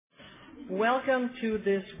Welcome to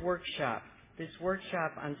this workshop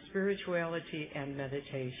on spirituality and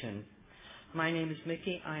meditation. My name is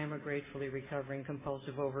Mickey. I am a gratefully recovering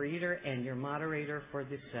compulsive overeater and your moderator for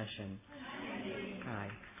this session. Hi.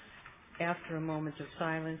 After a moment of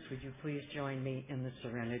silence, would you please join me in the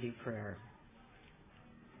Serenity Prayer?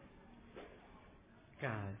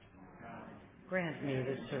 God, grant me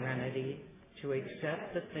the serenity to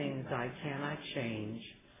accept the things I cannot change,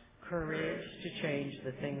 courage to change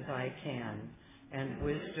the things I can, and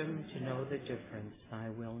wisdom to know the difference. Thy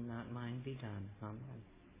will, not mine, be done. Amen.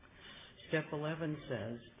 Step 11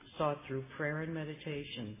 says, sought through prayer and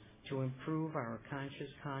meditation to improve our conscious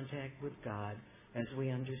contact with God as we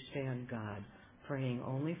understand God, praying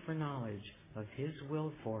only for knowledge of His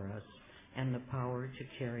will for us and the power to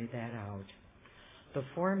carry that out. The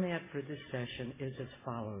format for this session is as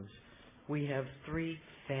follows. We have 3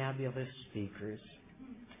 fabulous speakers.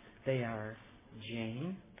 They are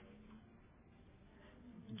Jane,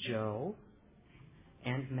 Joe,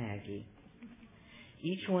 and Maggie.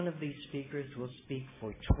 Each one of these speakers will speak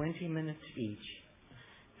for 20 minutes each.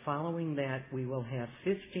 Following that, we will have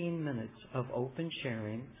 15 minutes of open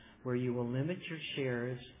sharing where you will limit your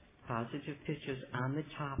shares, positive pitches on the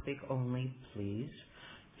topic only, please,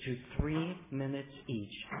 to 3 minutes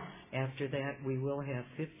each. After that, we will have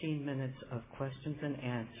 15 minutes of questions and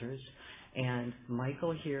answers, and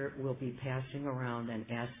Michael here will be passing around an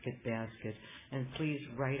Ask It basket, and please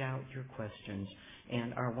write out your questions,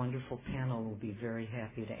 and our wonderful panel will be very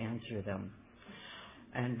happy to answer them.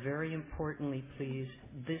 And very importantly, please,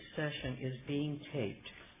 this session is being taped,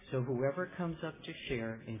 so whoever comes up to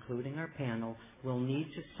share, including our panel, will need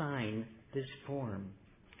to sign this form,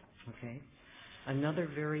 okay? Another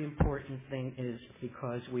very important thing is,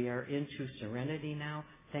 because we are into serenity now,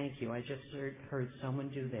 thank you, I just heard someone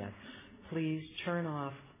do that. Please turn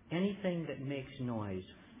off anything that makes noise.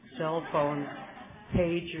 Cell phones,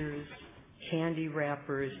 pagers, candy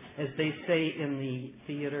wrappers. As they say in the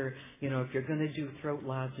theater, if you're going to do throat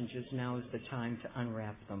lozenges, now is the time to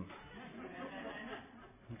unwrap them.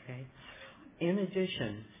 Okay? In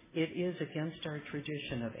addition, it is against our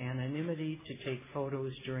tradition of anonymity to take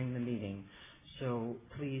photos during the meeting, so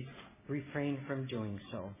please refrain from doing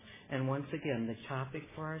so. And once again, the topic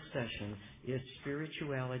for our session is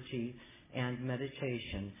spirituality and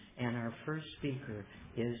meditation, and our first speaker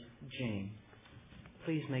is Jane.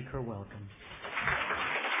 Please make her welcome.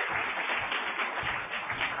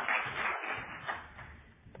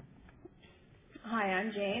 Hi,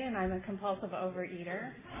 I'm Jane, and I'm a compulsive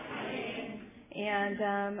overeater. And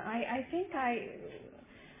I think I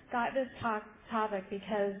got this topic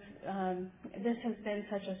because this has been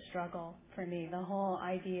such a struggle for me, the whole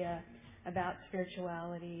idea about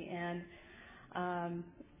spirituality. And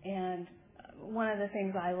one of the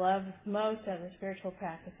things I love most as a spiritual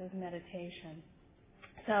practice is meditation.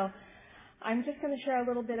 So I'm just going to share a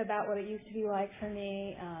little bit about what it used to be like for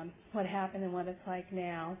me, what happened and what it's like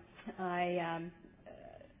now. I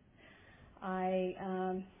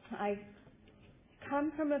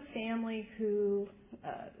come from a family who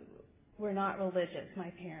were not religious,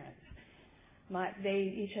 my parents.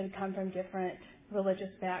 They each had come from different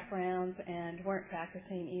religious backgrounds and weren't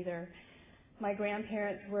practicing either. My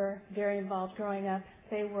grandparents were very involved growing up.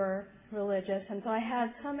 They were religious, and so I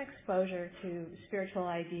had some exposure to spiritual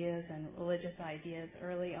ideas and religious ideas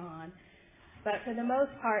early on. But for the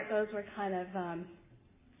most part, those were kind of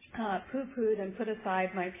poo-pooed and put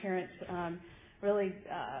aside. My parents really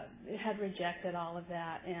had rejected all of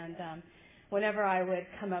that, and whenever I would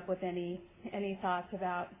come up with any thoughts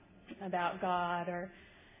about God or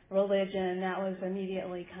religion, that was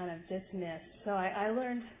immediately kind of dismissed. So I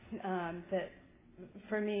learned that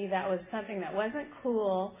for me that was something that wasn't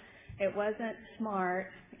cool, it wasn't smart,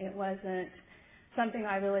 it wasn't something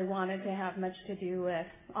I really wanted to have much to do with,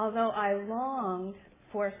 although I longed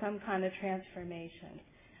for some kind of transformation.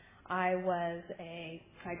 I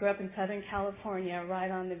grew up in Southern California,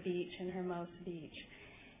 right on the beach in Hermosa Beach.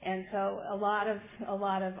 And so a lot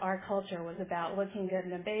of our culture was about looking good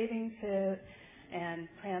in a bathing suit and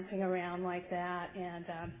prancing around like that. And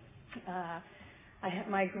I had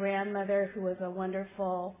my grandmother, who was a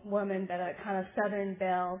wonderful woman, but a kind of Southern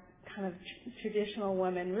belle, kind of traditional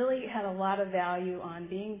woman, really had a lot of value on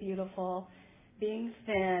being beautiful, being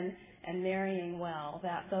thin, and marrying well.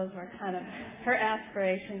 Those were kind of her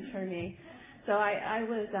aspirations for me. So I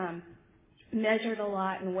was measured a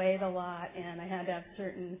lot and weighed a lot, and I had to have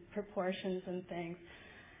certain proportions and things.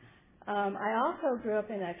 I also grew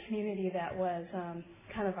up in a community that was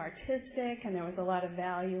kind of artistic, and there was a lot of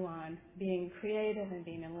value on being creative and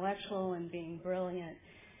being intellectual and being brilliant.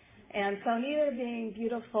 And so neither being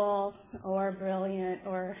beautiful or brilliant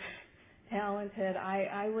or talented.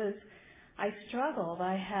 I struggled.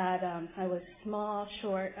 I was small,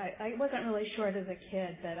 short. I wasn't really short as a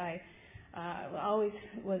kid, but I always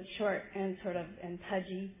was short and and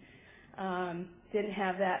pudgy. Didn't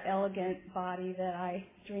have that elegant body that I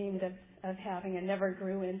dreamed of having, and never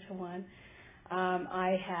grew into one.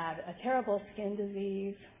 I had a terrible skin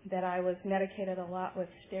disease that I was medicated a lot with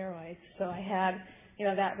steroids. So I had,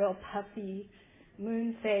 that real puffy,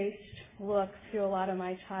 moon-faced look through a lot of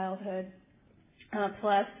my childhood,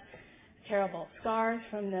 plus terrible scars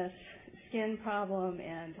from this skin problem,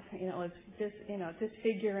 and it was just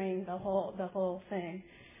disfiguring the whole thing.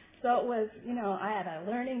 So it was, I had a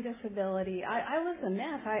learning disability. I was a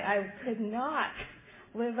mess. I could not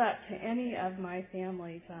live up to any of my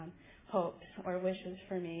family's hopes or wishes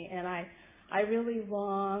for me, and I really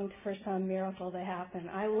longed for some miracle to happen.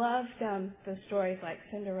 I loved the stories like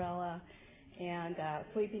Cinderella and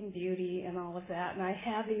Sleeping Beauty and all of that, and I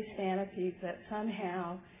had these fantasies that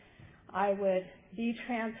somehow I would be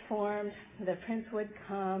transformed, the prince would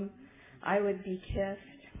come, I would be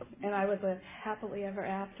kissed, and I would live happily ever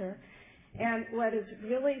after. And what is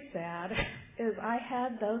really sad is I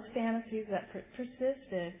had those fantasies that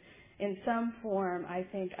persisted in some form, I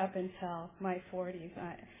think, up until my 40s.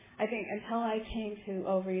 I think until I came to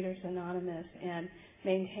Overeaters Anonymous and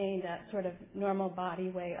maintained that sort of normal body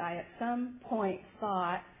weight, I at some point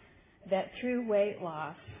thought that through weight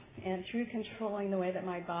loss and through controlling the way that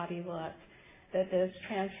my body looked, that this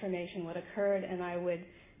transformation would occur and I would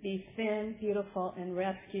be thin, beautiful, and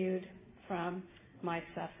rescued from my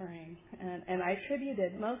suffering. And I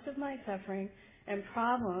attributed most of my suffering and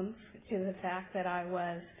problems to the fact that I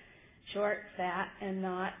was short, fat, and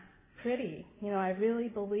not pretty. I really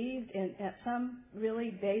believed at some really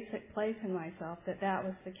basic place in myself that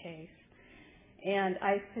was the case. And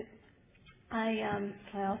I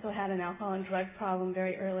also had an alcohol and drug problem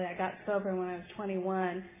very early. I got sober when I was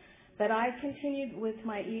 21. But I continued with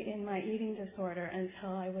my eating disorder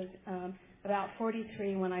until I was about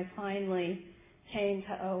 43 when I finally came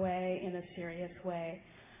to OA in a serious way.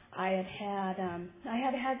 I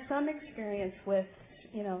had had some experience with,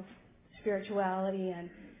 spirituality and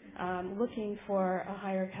looking for a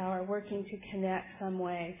higher power, working to connect some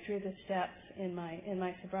way through the steps in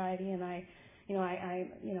my sobriety, and I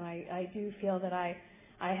do feel that I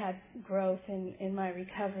had growth in my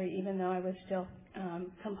recovery, even though I was still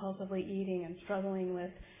compulsively eating and struggling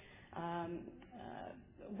with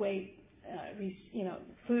weight,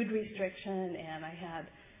 food restriction, and I had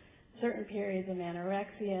certain periods of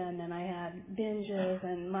anorexia, and then I had binges,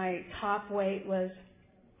 and my top weight was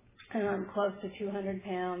close to 200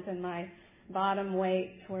 pounds, and my bottom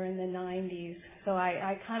weights were in the 90s. So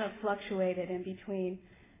I kind of fluctuated in between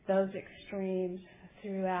those extremes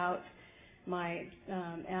throughout my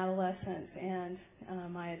adolescence and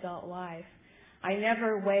my adult life. I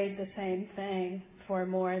never weighed the same thing for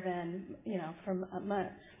more than, for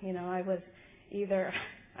months. I was either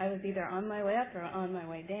on my way up or on my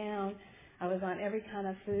way down. I was on every kind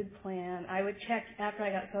of food plan. I would check, after I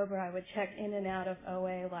got sober, I would check in and out of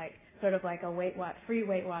OA like a free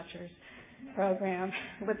Weight Watchers program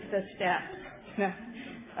with the steps.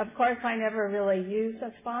 Of course, I never really used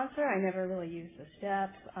a sponsor. I never really used the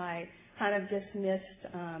steps. I kind of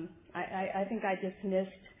dismissed, I think I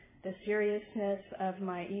dismissed the seriousness of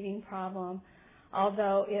my eating problem,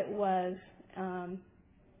 although it was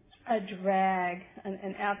a drag,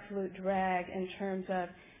 an absolute drag in terms of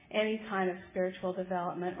any kind of spiritual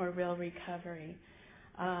development or real recovery.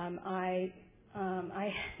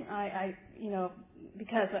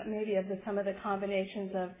 Because maybe of some of the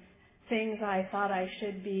combinations of things I thought I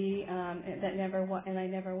should be, and I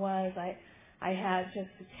never was. I had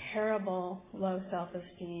just a terrible low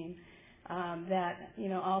self-esteem that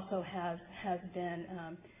also has been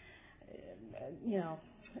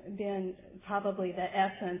been probably the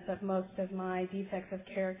essence of most of my defects of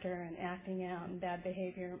character and acting out and bad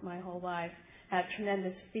behavior my whole life. I had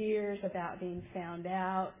tremendous fears about being found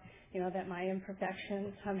out, that my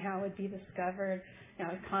imperfections somehow would be discovered. I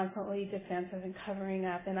was constantly defensive and covering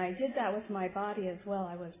up, and I did that with my body as well.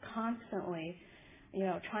 I was constantly,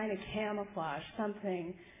 trying to camouflage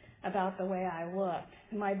something about the way I looked.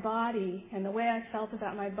 My body and the way I felt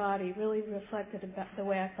about my body really reflected about the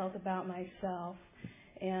way I felt about myself.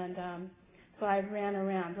 And so I ran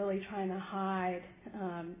around really trying to hide,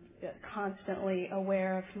 constantly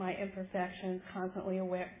aware of my imperfections, constantly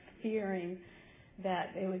fearing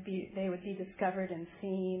that they would be discovered and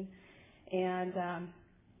seen. And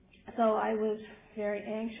so I was very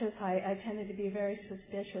anxious. I tended to be very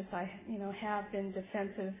suspicious. I have been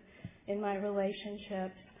defensive in my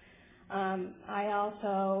relationships. I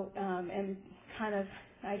also am kind of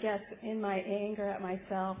I guess, in my anger at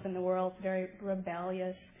myself and the world, very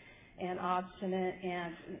rebellious and obstinate,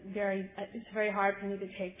 and it's very hard for me to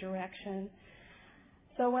take direction.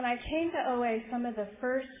 So when I came to OA, some of the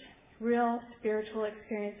first real spiritual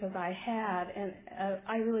experiences I had, and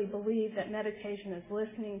I really believe that meditation is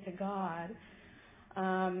listening to God.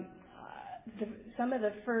 Some of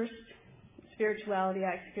the first spirituality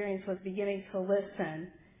I experienced was beginning to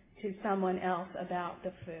listen to someone else about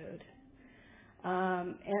the food.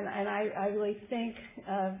 And I really think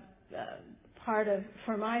of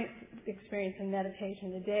for my experience in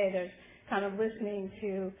meditation today, there's kind of listening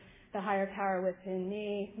to the higher power within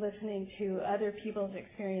me, listening to other people's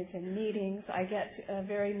experience in meetings. I get to a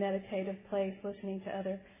very meditative place listening to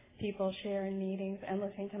other people share in meetings and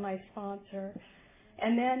listening to my sponsor,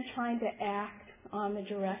 and then trying to act on the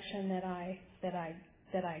direction that I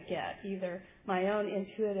get, either my own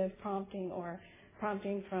intuitive prompting or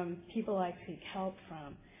prompting from people I seek help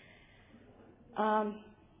from.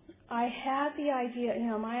 I had the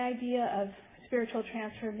idea, my idea of spiritual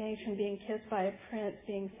transformation, being kissed by a prince,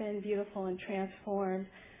 being thin, beautiful, and transformed.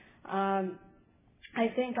 I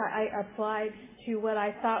think I applied to what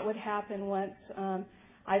I thought would happen once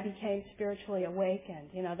I became spiritually awakened.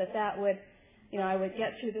 That would, I would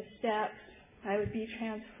get through the steps, I would be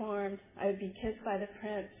transformed, I would be kissed by the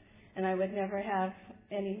prince, and I would never have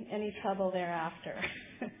any trouble thereafter.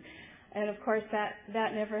 And of course, that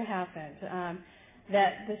never happened.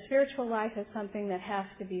 That the spiritual life is something that has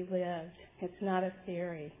to be lived. It's not a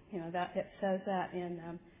theory. That it says that in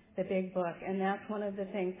the big book, and that's one of the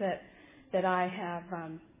things that I have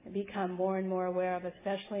become more and more aware of,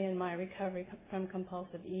 especially in my recovery from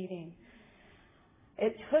compulsive eating.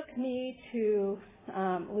 It took me to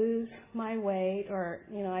lose my weight,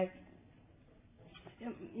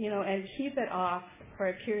 and keep it off for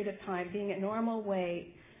a period of time, being at normal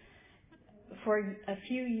weight for a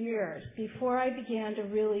few years before I began to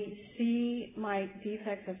really see my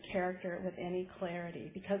defects of character with any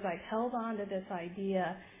clarity, because I held on to this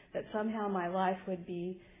idea that somehow my life would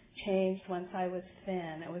be changed once I was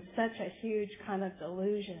thin. It was such a huge kind of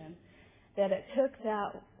delusion that it took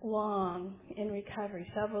that long in recovery,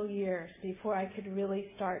 several years, before I could really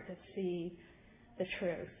start to see the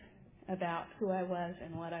truth about who I was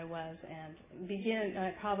and what I was, and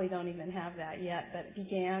I probably don't even have that yet, but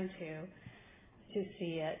began to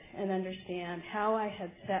see it and understand how I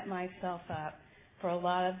had set myself up for a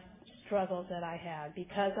lot of struggles that I had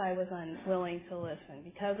because I was unwilling to listen,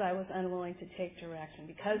 because I was unwilling to take direction,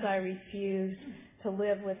 because I refused to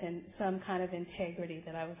live within some kind of integrity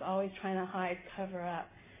that I was always trying to hide, cover up,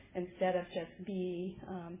 instead of just be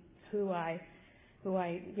who I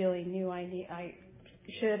really knew I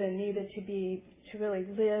should and needed to be, to really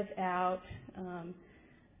live out,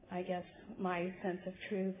 I guess, my sense of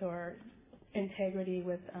truth or integrity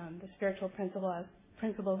with the spiritual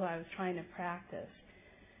principles I was trying to practice.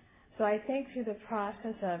 So I think through the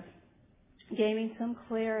process of gaining some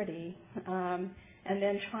clarity and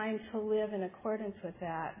then trying to live in accordance with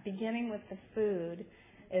that, beginning with the food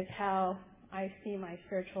is how I see my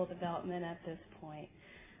spiritual development at this point.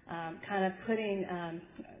 Kind of putting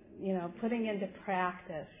into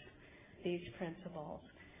practice these principles.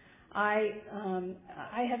 I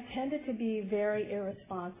have tended to be very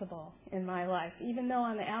irresponsible in my life, even though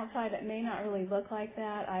on the outside it may not really look like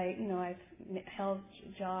that. I've held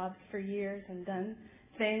jobs for years and done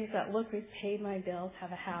things that we've paid my bills,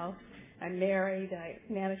 have a house, I'm married, I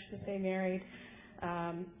managed to stay married,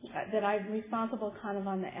 that I'm responsible kind of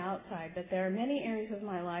on the outside. But there are many areas of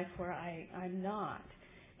my life where I'm not.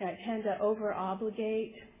 And I tend to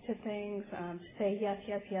over-obligate to things, say yes,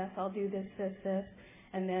 yes, yes, I'll do this, this, this,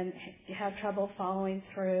 and then have trouble following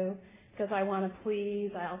through because I want to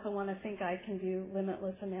please. I also want to think I can do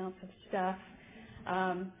limitless amounts of stuff.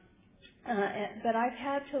 But I've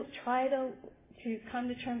had to try to come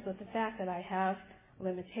to terms with the fact that I have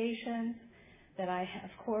limitations, that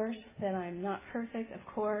of course, that I'm not perfect, of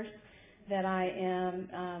course, that I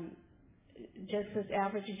am just this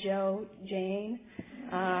average Joe Jane,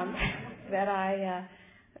 that I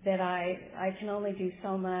can only do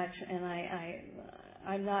so much, and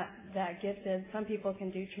I'm not that gifted. Some people can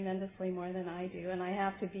do tremendously more than I do, and I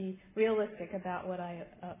have to be realistic about what I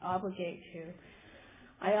obligate to.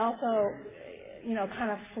 I also,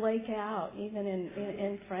 kind of flake out, even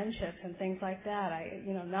in friendships and things like that. I,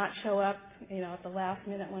 not show up, at the last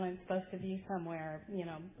minute when I'm supposed to be somewhere,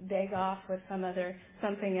 beg off with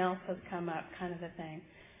something else has come up kind of a thing.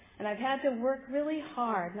 And I've had to work really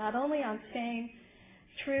hard, not only on staying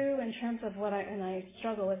true in terms of and I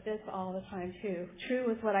struggle with this all the time too, true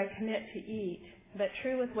with what I commit to eat, but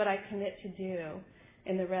true with what I commit to do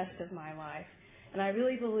in the rest of my life. And I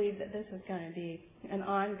really believe that this is going to be an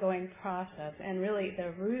ongoing process and really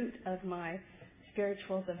the root of my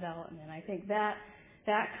spiritual development. I think that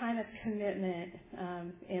kind of commitment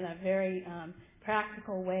in a very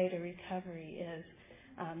practical way to recovery is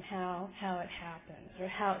how it happens, or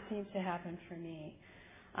how it seems to happen for me.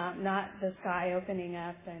 Not the sky opening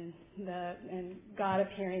up and God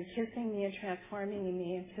appearing, kissing me and transforming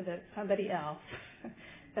me into somebody else.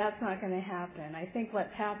 That's not going to happen. I think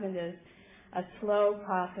what's happened is a slow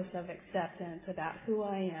process of acceptance about who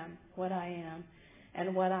I am,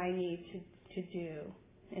 and what I need to do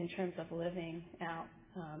in terms of living out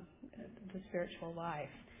the spiritual life.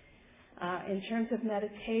 In terms of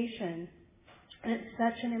meditation, it's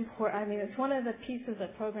such an important, it's one of the pieces of the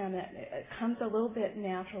program that it comes a little bit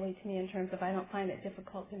naturally to me in terms of I don't find it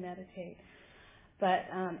difficult to meditate. But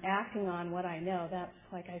acting on what I know, that's,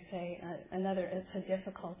 like I say, it's a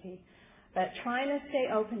difficulty. But trying to stay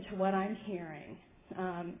open to what I'm hearing.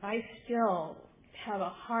 I still have a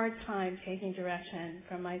hard time taking direction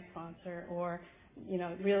from my sponsor or,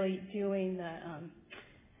 really doing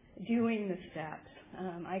the steps.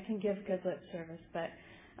 I can give good lip service, but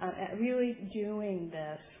really doing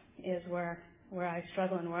this is where I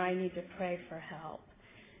struggle and where I need to pray for help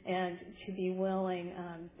and to be willing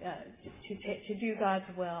to do God's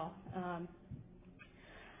will.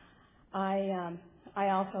 I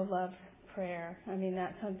also love prayer.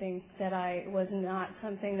 That's something that was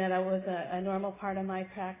a normal part of my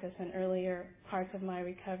practice in earlier parts of my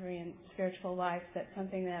recovery and spiritual life, but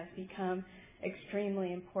something that has become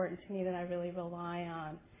extremely important to me that I really rely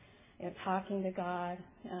on. Talking to God,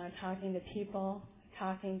 talking to people,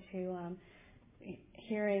 talking to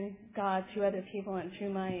hearing God through other people and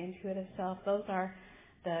through my intuitive self. Those are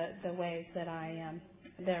the ways that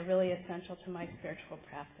they're really essential to my spiritual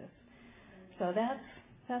practice. So that's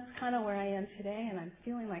kind of where I am today, and I'm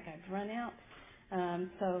feeling like I've run out.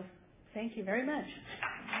 So thank you very much.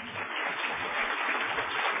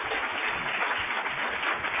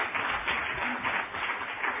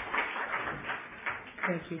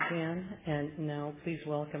 Thank you, Jan. And now please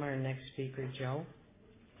welcome our next speaker, Joe.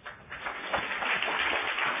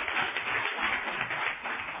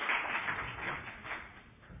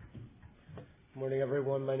 Good morning,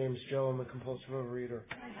 everyone. My name is Joe. I'm a compulsive overeater.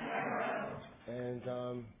 And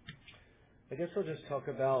I guess I'll just talk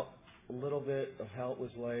about a little bit of how it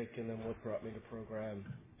was like and then what brought me to program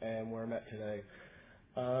and where I'm at today.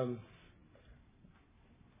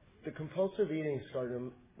 The compulsive eating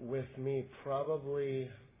started with me probably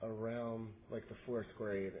around like the 4th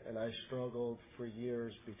grade, and I struggled for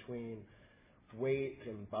years between weight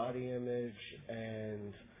and body image,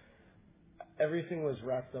 and everything was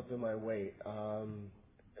wrapped up in my weight.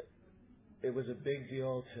 It was a big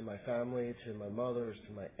deal to my family, to my mothers,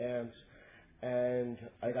 to my aunts, and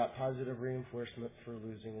I got positive reinforcement for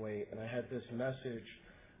losing weight, and I had this message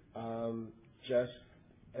just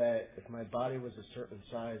that if my body was a certain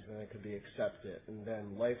size, then I could be accepted, and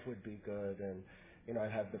then life would be good, and I'd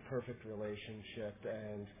have the perfect relationship,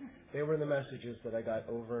 and they were the messages that I got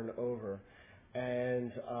over and over.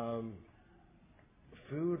 And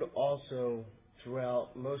food also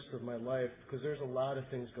throughout most of my life, because there's a lot of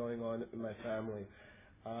things going on in my family.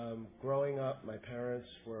 Growing up, my parents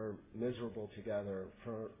were miserable together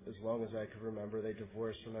for as long as I could remember. They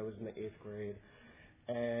divorced when I was in the 8th grade.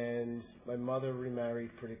 And my mother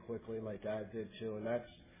remarried pretty quickly. My dad did too. And that's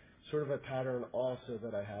sort of a pattern also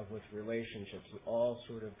that I have with relationships. It all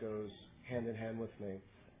sort of goes hand in hand with me.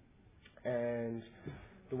 And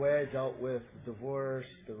the way I dealt with divorce,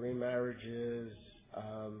 the remarriages,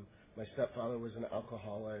 my stepfather was an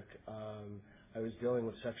alcoholic. I was dealing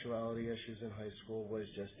with sexuality issues in high school, was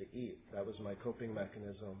just to eat. That was my coping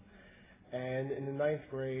mechanism. And in the 9th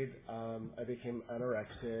grade, I became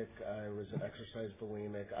anorexic. I was an exercise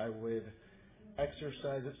bulimic. I would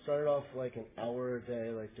exercise. It started off like an hour a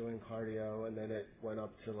day, like doing cardio, and then it went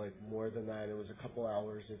up to like more than that. It was a couple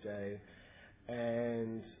hours a day.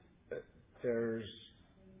 And there's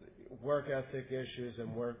work ethic issues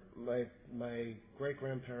and my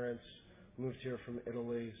great-grandparents moved here from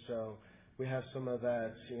Italy, so we have some of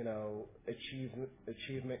that,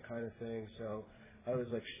 achievement kind of thing. So I was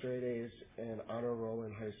like straight A's and honor roll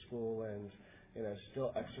in high school and,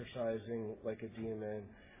 still exercising like a demon.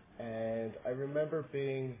 And I remember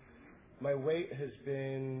my weight I've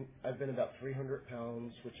been about 300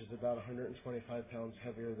 pounds, which is about 125 pounds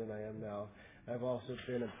heavier than I am now. I've also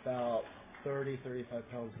been about 35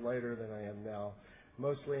 pounds lighter than I am now,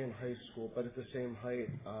 mostly in high school, but at the same height,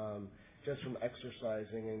 just from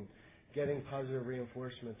exercising and getting positive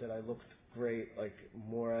reinforcement that I looked great, like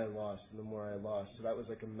more I lost and the more I lost. So that was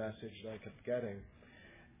like a message that I kept getting.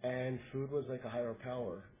 and food was like a higher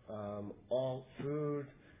power. All food,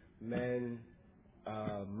 men,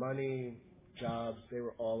 money, jobs, they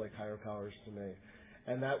were all like higher powers to me.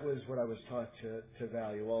 And that was what I was taught to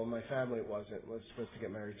value. Well, in my family it wasn't. I was supposed to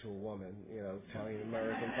get married to a woman, Italian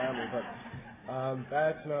American family, but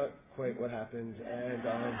that's not quite what happened. And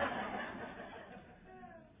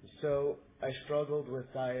so I struggled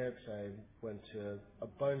with diets. I went to a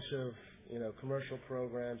bunch of, commercial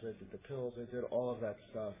programs. I did the pills. I did all of that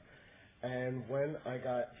stuff. And when I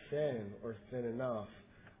got thin or thin enough,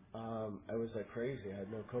 I was like crazy. I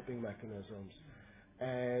had no coping mechanisms.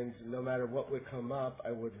 And no matter what would come up,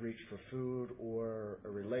 I would reach for food or a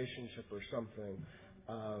relationship or something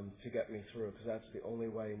to get me through, because that's the only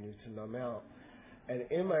way I knew to numb out. And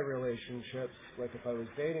in my relationships, like if I was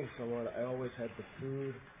dating someone, I always had the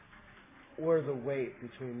food or the weight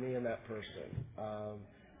between me and that person,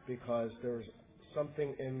 because there was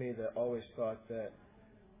something in me that always thought that,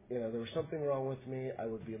 there was something wrong with me, I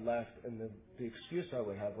would be left, and the excuse I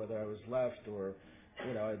would have, whether I was left or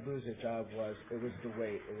I'd lose a job, it was the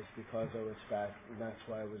weight. It was because I was fat, and that's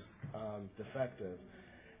why I was defective.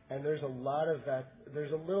 And there's a lot of that.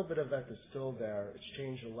 There's a little bit of that that's still there. It's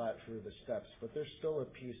changed a lot through the steps, but there's still a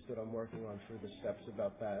piece that I'm working on through the steps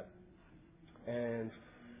about that. And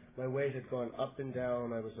my weight had gone up and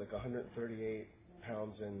down. I was like 138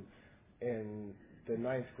 pounds in the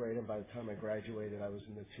ninth grade, and by the time I graduated, I was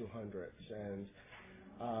in the 200s. And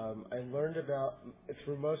I learned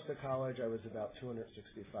through most of college, I was about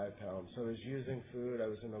 265 pounds. So I was using food, I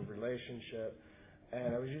was in a relationship,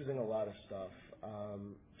 and I was using a lot of stuff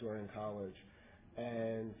during college.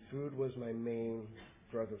 And food was my main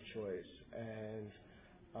drug of choice. And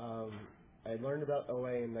I learned about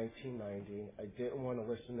OA in 1990. I didn't want to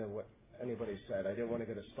listen to what anybody said. I didn't want to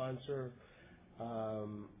get a sponsor.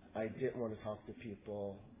 I didn't want to talk to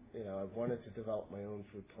people. I wanted to develop my own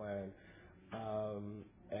food plan.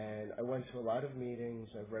 And I went to a lot of meetings.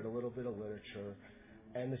 I've read a little bit of literature,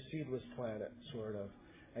 and the seed was planted, sort of.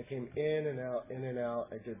 I came in and out, in and out.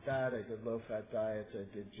 I did that. I did low-fat diets. I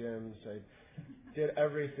did gyms. I did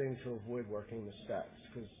everything to avoid working the steps,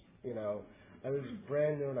 because, I was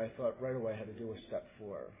brand new, and I thought right away I had to do a step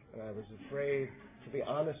 4. And I was afraid to be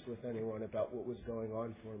honest with anyone about what was going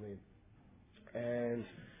on for me. And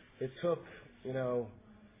it took,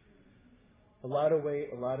 a lot of weight,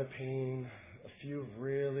 a lot of pain, a few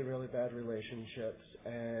really, really bad relationships,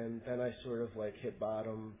 and then I sort of like hit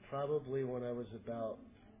bottom probably when I was about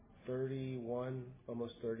 31,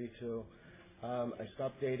 almost 32. I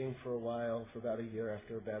stopped dating for a while, for about a year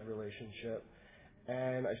after a bad relationship,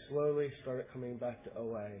 and I slowly started coming back to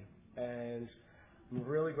OA. And I'm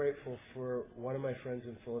really grateful for one of my friends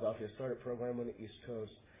in Philadelphia. I started a program on the East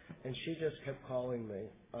Coast, and she just kept calling me,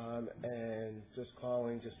 and just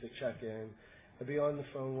calling just to check in. I'd be on the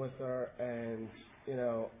phone with her, and,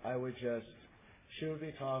 she would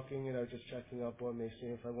be talking, just checking up on me,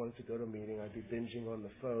 seeing if I wanted to go to a meeting. I'd be binging on the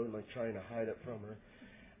phone, like trying to hide it from her.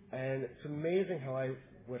 And it's amazing how I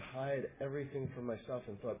would hide everything from myself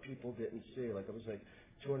and thought people didn't see. Like I was like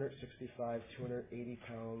 265, 280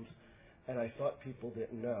 pounds, and I thought people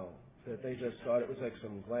didn't know, that they just thought it was like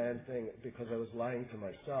some gland thing because I was lying to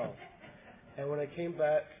myself. And when I came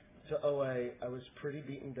back to OA, I was pretty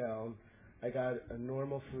beaten down. I got a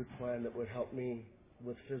normal food plan that would help me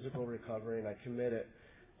with physical recovery, and I committed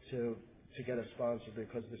to get a sponsor,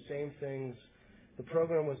 because the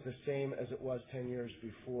program was the same as it was 10 years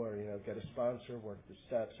before. Get a sponsor, work the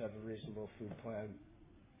steps, have a reasonable food plan.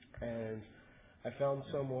 And I found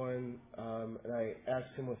someone, and I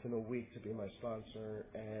asked him within a week to be my sponsor,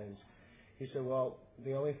 and he said, well,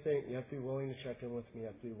 the only thing, you have to be willing to check in with me, you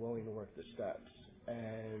have to be willing to work the steps.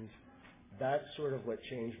 And that's sort of what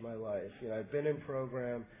changed my life. I'd been in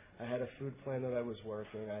program, I had a food plan that I was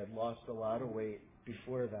working, I had lost a lot of weight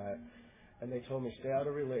before that, and they told me stay out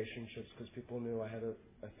of relationships, because people knew I had a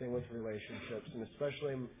thing with relationships, and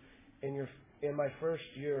especially in my first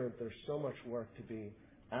year, there's so much work to be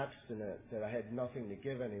abstinent that I had nothing to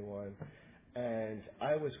give anyone, and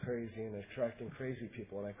I was crazy and attracting crazy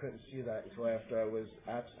people, and I couldn't see that until after I was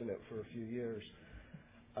abstinent for a few years.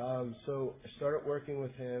 So I started working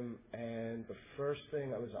with him, and the first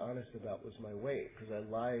thing I was honest about was my weight, because I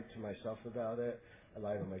lied to myself about it. I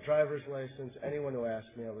lied on my driver's license. Anyone who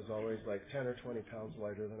asked me, I was always like 10 or 20 pounds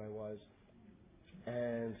lighter than I was.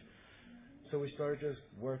 And so we started just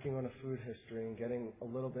working on a food history and getting a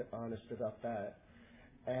little bit honest about that.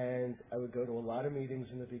 And I would go to a lot of meetings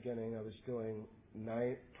in the beginning. I was doing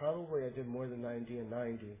probably I did more than 90 and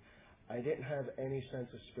 90. I didn't have any sense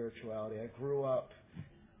of spirituality. I grew up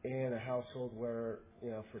in a household where,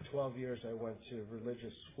 for 12 years I went to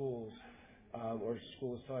religious schools, or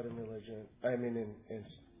school was taught in religion. In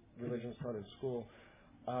religion was taught in school.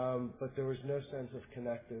 But there was no sense of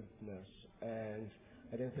connectedness, and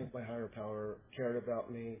I didn't think my higher power cared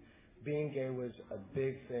about me. Being gay was a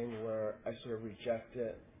big thing where I sort of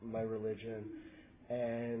rejected my religion.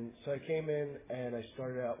 And so I came in and I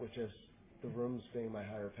started out with just the rooms being my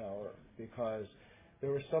higher power, because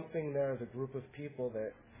there was something there, the group of people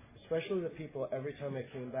that, especially the people, every time I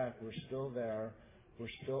came back, were still there, were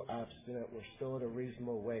still abstinent, were still at a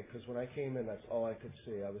reasonable weight. Because when I came in, that's all I could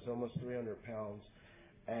see. I was almost 300 pounds.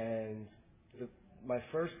 And my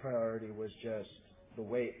first priority was just the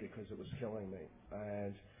weight, because it was killing me.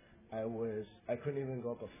 And I couldn't even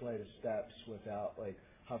go up a flight of steps without like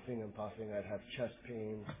huffing and puffing. I'd have chest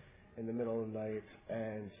pains in the middle of the night,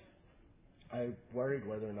 and I worried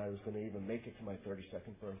whether or not I was going to even make it to my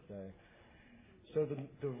 32nd birthday. So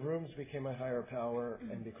the rooms became my higher power,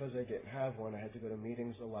 and because I didn't have one, I had to go to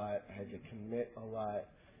meetings a lot. I had to commit a lot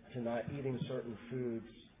to not eating certain foods,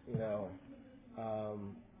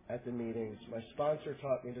 at the meetings. My sponsor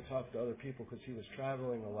taught me to talk to other people because he was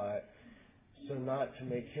traveling a lot, so not to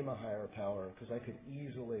make him a higher power, because I could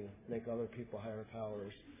easily make other people higher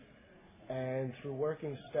powers. And through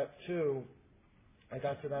working step 2, I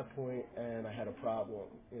got to that point and I had a problem,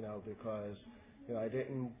 because, I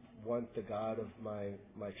didn't want the God of my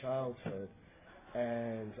childhood.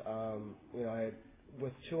 And,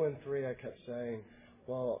 with 2 and 3, I kept saying,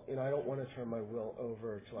 well, I don't want to turn my will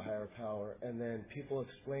over to a higher power. And then people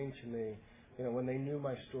explained to me, when they knew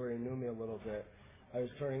my story, knew me a little bit, I was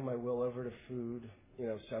turning my will over to food,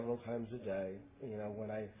 several times a day.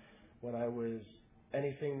 When I was,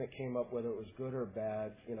 anything that came up, whether it was good or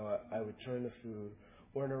bad, I would turn to food.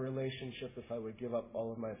 Or in a relationship, if I would give up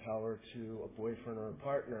all of my power to a boyfriend or a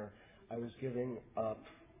partner, I was giving up,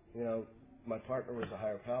 my partner was a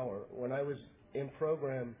higher power. When I was in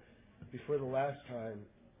program before the last time,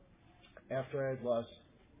 after I had lost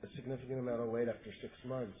a significant amount of weight after 6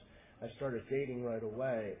 months, I started dating right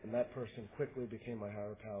away, and that person quickly became my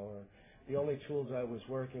higher power. The only tools I was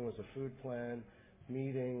working was a food plan,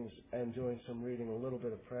 meetings, and doing some reading, a little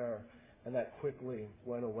bit of prayer, and that quickly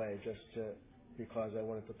went away because I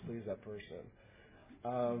wanted to please that person.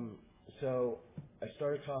 So I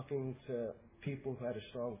started talking to people who had a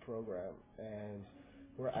strong program and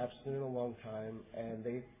were abstinent a long time, and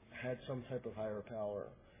they had some type of higher power.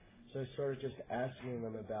 So I started just asking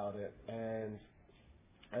them about it, and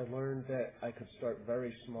I learned that I could start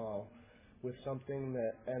very small with something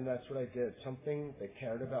and that's what I did, something that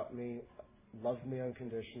cared about me, loved me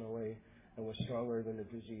unconditionally, and was stronger than the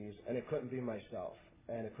disease. And it couldn't be myself,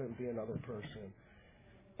 and it couldn't be another person.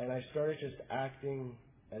 And I started just acting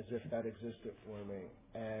as if that existed for me,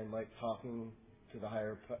 and like talking to the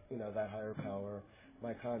higher, that higher power,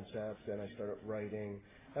 my concepts, and I started writing.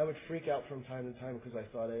 I would freak out from time to time because I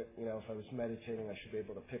thought if I was meditating, I should be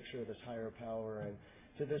able to picture this higher power. And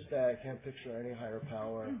to this day, I can't picture any higher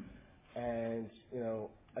power. And,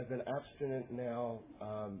 I've been abstinent now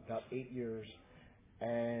about 8 years,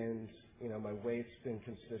 and, my weight's been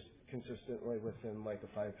consistently within like the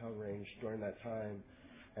 5-pound range during that time.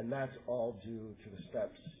 And that's all due to the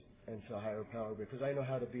steps and to higher power, because I know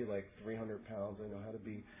how to be like 300 pounds. I know how to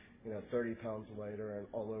be, 30 pounds lighter and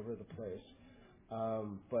all over the place.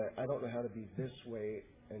 But I don't know how to be this weight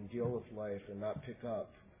and deal with life and not pick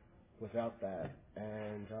up without that.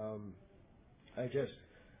 And I just,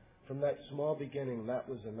 from that small beginning, that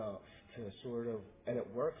was enough to sort of, and it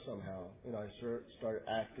worked somehow. I sort of started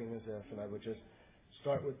acting as if, and I would just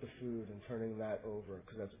start with the food and turning that over,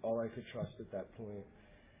 because that's all I could trust at that point.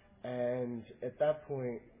 And at that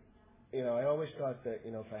point, I always thought that,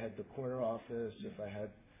 if I had the corner office, if I had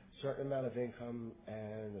a certain amount of income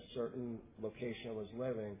and a certain location I was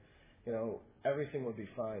living, everything would be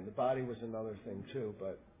fine. The body was another thing too,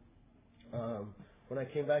 but when I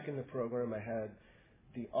came back in the program, I had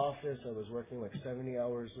the office. I was working like 70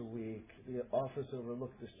 hours a week. The office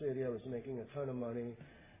overlooked the city. I was making a ton of money,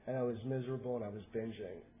 and I was miserable, and I was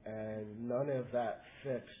binging. And none of that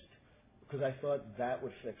fixed, because I thought that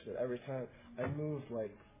would fix it. Every time I moved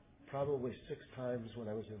like probably 6 times when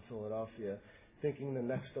I was in Philadelphia, thinking the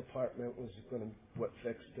next apartment was going to what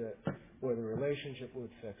fixed it, or the relationship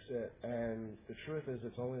would fix it. And the truth is,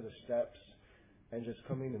 it's only the steps and just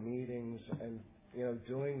coming to meetings and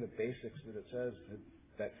doing the basics that it says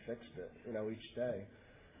that fixed it, each day.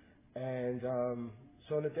 And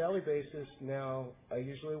so on a daily basis now, I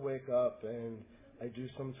usually wake up and I do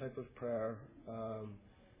some type of prayer,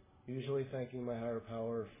 usually thanking my higher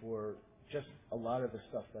power for just a lot of the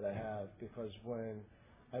stuff that I have, because when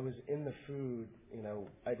I was in the food,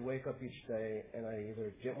 I'd wake up each day and I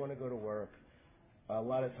either didn't want to go to work, a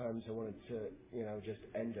lot of times I wanted to, just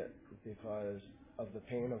end it because of the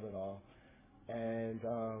pain of it all. And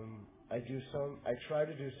I try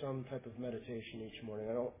to do some type of meditation each morning.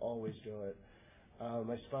 I don't always do it.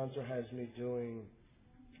 My sponsor has me doing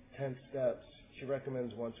 10 steps. She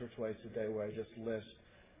recommends once or twice a day where I just list,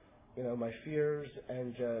 my fears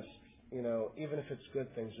and just, even if it's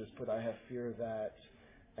good things, just put I have fear of that.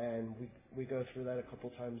 And we go through that a couple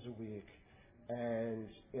times a week. And,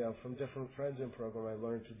 from different friends in program, I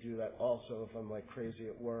learned to do that also if I'm like crazy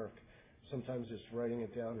at work. Sometimes just writing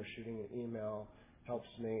it down or shooting an email helps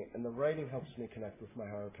me. And the writing helps me connect with my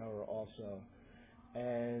higher power also.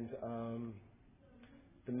 And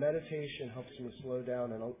the meditation helps me slow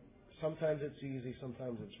down. And sometimes it's easy,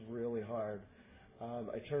 sometimes it's really hard.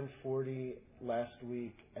 I turned 40 last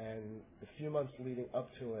week, and the few months leading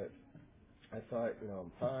up to it, I thought,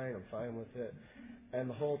 I'm fine with it. And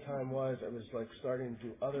the whole time I was like starting to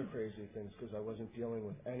do other crazy things because I wasn't dealing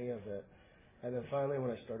with any of it. And then finally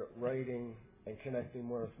when I started writing and connecting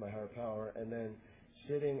more with my higher power and then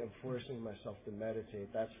sitting and forcing myself to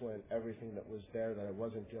meditate, that's when everything that was there that I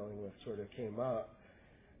wasn't dealing with sort of came up.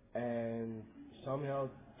 And somehow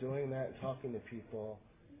doing that and talking to people,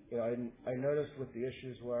 I noticed what the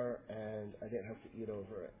issues were and I didn't have to eat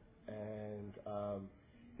over it. And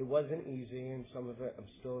it wasn't easy, and some of it I'm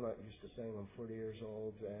still not used to saying I'm 40 years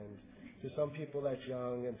old, and to some people that's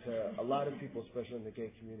young, and to a lot of people, especially in the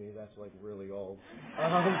gay community, that's like really old.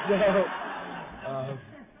 I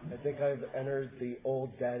think I've entered the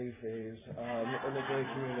old daddy phase in the gay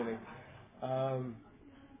community.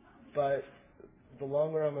 But the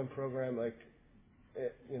longer I'm in program, my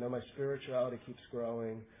spirituality keeps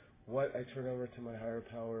growing. What I turn over to my higher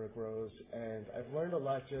power grows, and I've learned a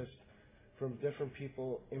lot just from different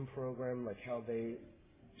people in program, like how they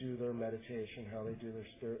do their meditation, how they do their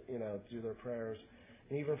do their prayers,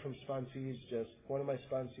 and even from sponsees. Just one of my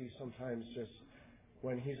sponsees sometimes just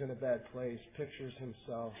when he's in a bad place, pictures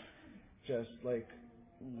himself just like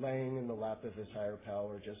laying in the lap of his higher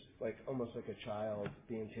power, just like almost like a child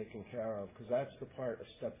being taken care of. Because that's the part of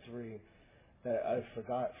step 3 that I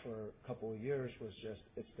forgot for a couple of years was just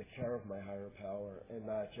it's the care of my higher power and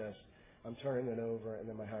not just I'm turning it over and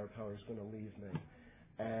then my higher power is going to leave me.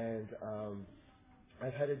 And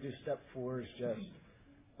I've had to do step 4s just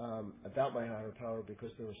about my higher power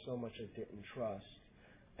because there was so much I didn't trust.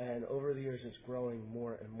 And over the years it's growing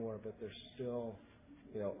more and more, but there's still,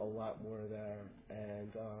 a lot more there.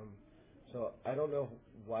 And so I don't know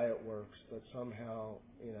why it works, but somehow,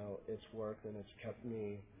 it's worked and it's kept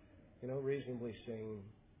me, reasonably sane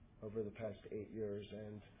over the past 8 years.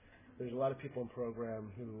 And there's a lot of people in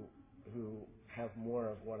program who have more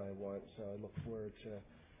of what I want, so I look forward to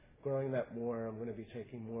growing that more. I'm going to be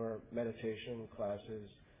taking more meditation classes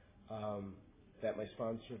that my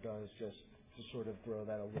sponsor does just to sort of grow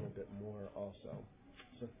that a little bit more also.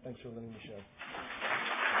 So thanks for letting me share.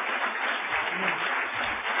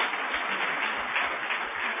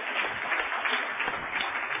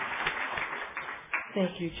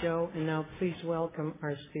 Thank you, Joe. And now please welcome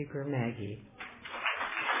our speaker, Maggie.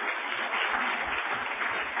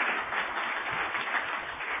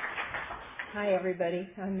 Hi, everybody.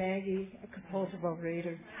 I'm Maggie, a compulsive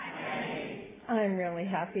overeater. I'm really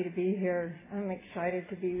happy to be here. I'm excited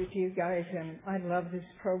to be with you guys, and I love this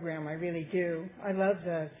program. I really do. I love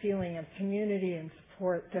the feeling of community and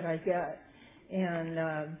support that I get,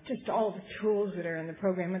 and just all the tools that are in the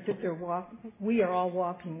program. I think we are all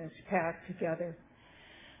walking this path together.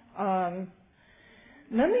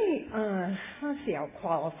 Let's see, I'll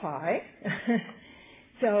qualify.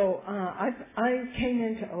 So I came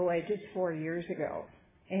into OA just 4 years ago,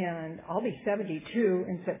 and I'll be 72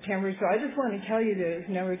 in September, so I just want to tell you that it's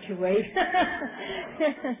never too late.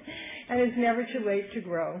 And it's never too late to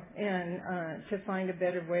grow and to find a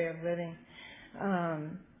better way of living.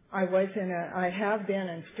 I have been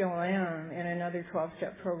and still am in another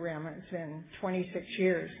 12-step program. It's been 26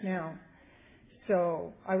 years now.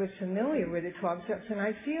 So I was familiar with the 12 steps, and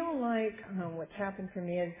I feel like what's happened for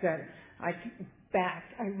me is that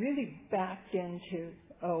I really backed into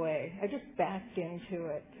OA. I just backed into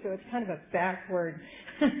it. So it's kind of a backward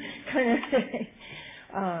kind of thing.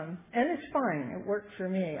 And it's fine. It worked for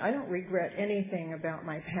me. I don't regret anything about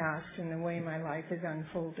my past and the way my life has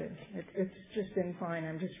unfolded. It's just been fine.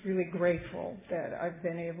 I'm just really grateful that I've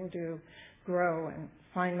been able to grow and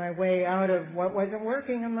find my way out of what wasn't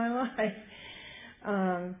working in my life.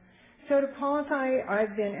 So to qualify,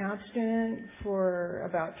 I've been abstinent for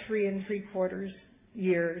about 3 3/4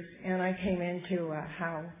 years, and I came into a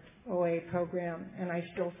HOW OA program, and I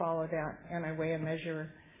still follow that, and I weigh and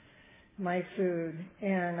measure my food,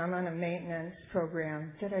 and I'm on a maintenance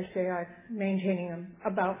program. Did I say I'm maintaining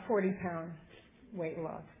about 40 pounds weight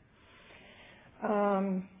loss?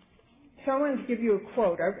 So I wanted to give you a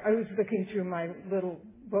quote. I was looking through my little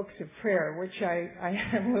books of prayer, which I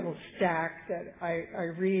have a little stack that I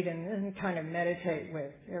read and kind of meditate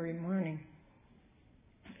with every morning.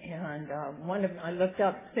 And I looked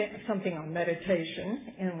up something on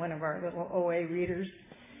meditation in one of our little OA readers.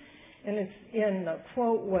 And the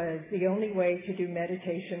quote was, the only way to do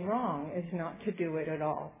meditation wrong is not to do it at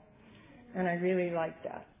all. And I really like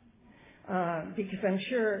that. Because I'm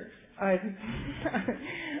sure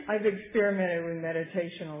I've experimented with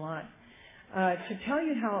meditation a lot. To tell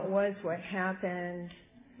you how it was, what happened,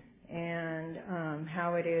 and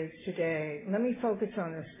how it is today, let me focus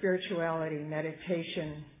on the spirituality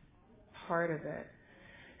meditation part of it.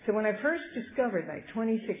 So when I first discovered, like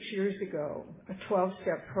 26 years ago, a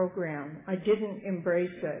 12-step program, I didn't embrace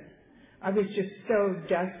it. I was just so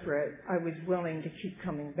desperate, I was willing to keep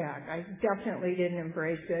coming back. I definitely didn't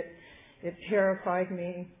embrace it. It terrified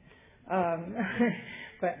me.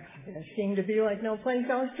 But there seemed to be like no place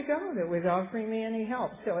else to go that was offering me any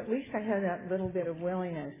help. So at least I had that little bit of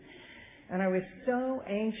willingness. And I was so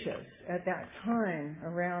anxious at that time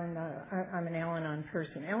around, I'm an Al-Anon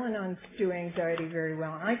person. Al-Anons do anxiety very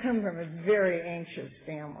well. I come from a very anxious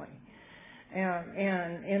family.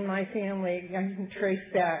 And in my family, I can trace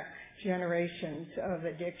back generations of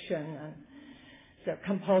addiction and so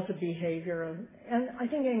compulsive behavior. And I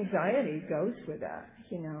think anxiety goes with that,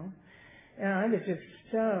 you know. And I was just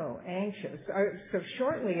so anxious. So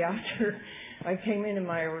shortly after I came into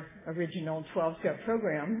my original 12-step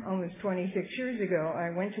program, almost 26 years ago,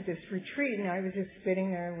 I went to this retreat, and I was just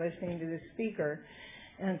sitting there listening to the speaker,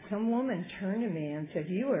 and some woman turned to me and said,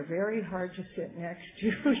 "You are very hard to sit next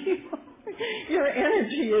to. Your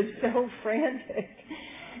energy is so frantic."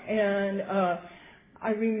 And I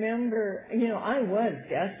remember, you know, I was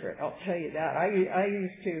desperate, I'll tell you that.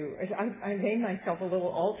 I made myself a little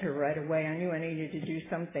altar right away. I knew I needed to do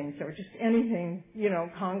something. So just anything, you know,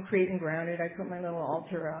 concrete and grounded, I put my little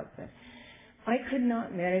altar out there. I could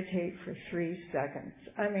not meditate for 3 seconds.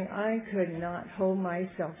 I mean, I could not hold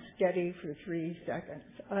myself steady for 3 seconds.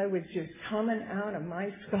 I was just coming out of my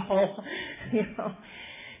skull, you know.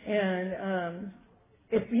 And,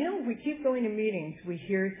 we keep going to meetings, we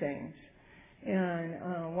hear things.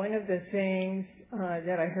 And one of the things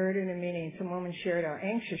that I heard in a meeting, some woman shared how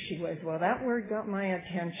anxious she was. Well, that word got my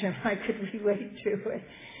attention. I could relate to it.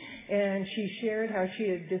 And she shared how she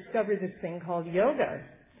had discovered this thing called yoga.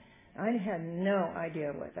 I had no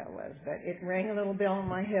idea what that was, but it rang a little bell in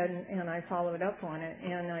my head, and I followed up on it.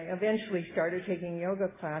 And I eventually started taking yoga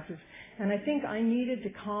classes. And I think I needed to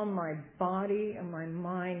calm my body and my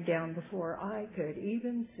mind down before I could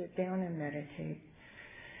even sit down and meditate.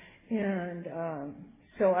 And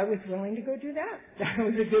so I was willing to go do that. That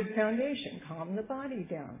was a good foundation. Calm the body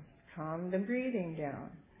down. Calm the breathing down.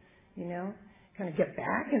 You know, kind of get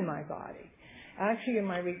back in my body. Actually, in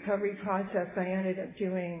my recovery process, I ended up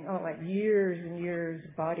doing, like years and years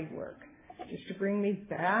of body work just to bring me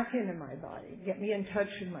back into my body, get me in touch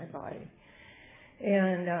with my body.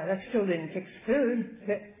 And that still didn't fix food,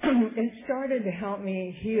 but it started to help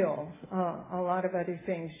me heal a lot of other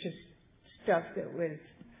things, just stuff that was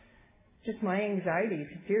just my anxieties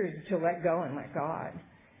and fears to let go and let God,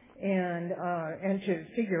 and to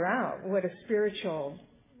figure out what a spiritual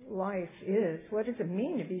life is. What does it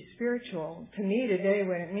mean to be spiritual? To me today,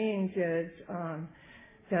 what it means is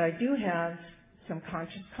that I do have some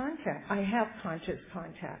conscious contact. I have conscious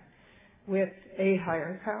contact with a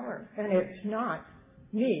higher power, and it's not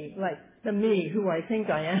me, like the me who I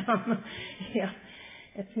think I am. Yeah,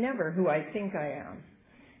 it's never who I think I am.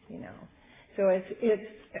 You know, so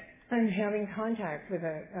I'm having contact with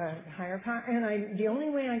a higher power, and the only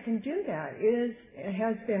way I can do that it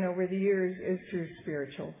has been over the years, is through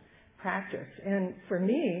spiritual practice. And for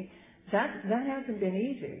me, that hasn't been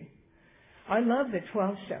easy. I love the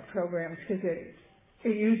 12-step programs because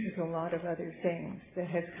it uses a lot of other things that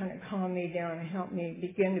has kind of calmed me down and helped me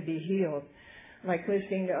begin to be healed, like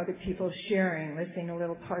listening to other people sharing, listening to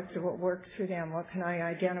little parts of what works for them, what can I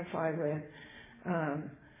identify with.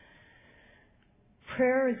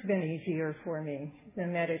 Prayer has been easier for me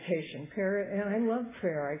than meditation. Prayer, and I love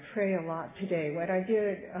prayer. I pray a lot today. What I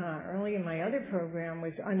did early in my other program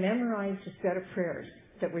was I memorized a set of prayers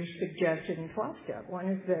that were suggested in 12-step. One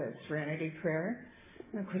is the Serenity Prayer.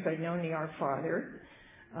 And of course, I'd known the Our Father.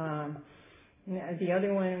 The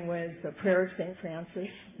other one was the Prayer of St. Francis,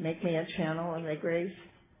 make me a channel of thy grace.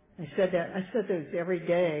 I said those every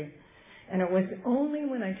day. And it was only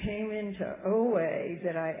when I came into OA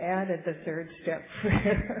that I added the third step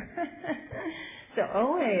prayer. So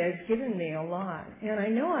OA has given me a lot. And I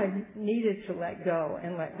know I've needed to let go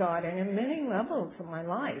and let God. And in many levels of my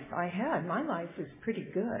life, my life was pretty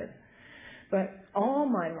good. But all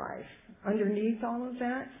my life, underneath all of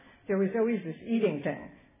that, there was always this eating thing.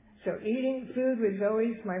 So eating food was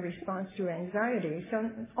always my response to anxiety. So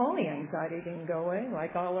only anxiety didn't go away.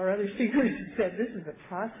 Like all our other speakers said, this is a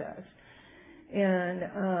process. And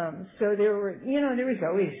so there was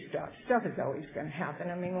always stuff. Stuff is always going to happen.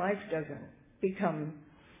 I mean, life doesn't become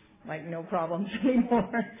like no problems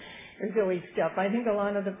anymore. There's always stuff. I think a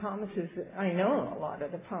lot of the promises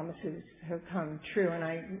have come true, and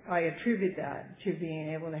I attribute that to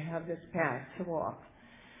being able to have this path to walk.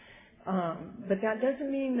 But that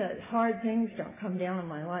doesn't mean that hard things don't come down in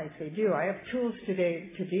my life. They do. I have tools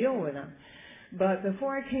today to deal with them. But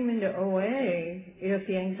before I came into OA, if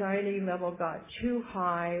the anxiety level got too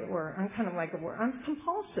high, or I'm kind of like I'm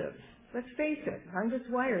compulsive. Let's face it. I'm just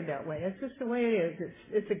wired that way. It's just the way it is.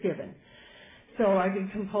 It's a given. So I'd be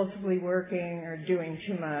compulsively working or doing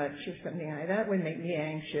too much or something like that would make me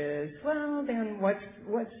anxious. Well, then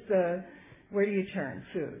where do you turn?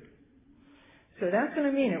 Food. So that's what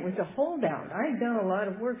I mean. It was a holdout. I had done a lot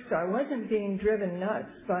of work, so I wasn't being driven nuts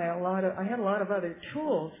by I had a lot of other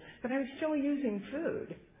tools, but I was still using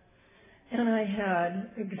food. And I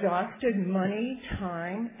had exhausted money,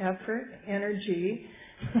 time, effort, energy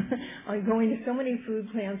on going to so many food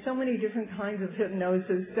plans, so many different kinds of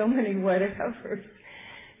hypnosis, so many whatevers.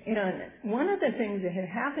 And one of the things that had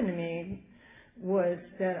happened to me was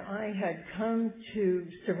that I had come to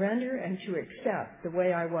surrender and to accept the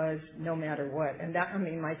way I was no matter what. And that, I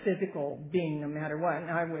mean, my physical being no matter what.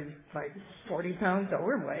 And I was like 40 pounds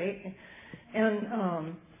overweight. And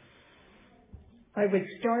I was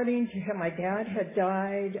starting to have, my dad had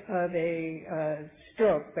died of a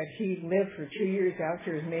stroke, but he lived for 2 years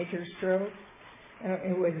after his major stroke.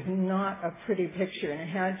 It was not a pretty picture, and it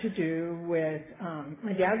had to do with,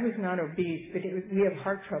 my dad was not obese, but we have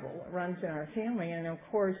heart trouble. It runs in our family, and of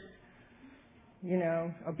course,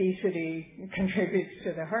 obesity contributes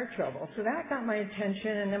to the heart trouble. So that got my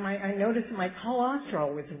attention, and then I noticed my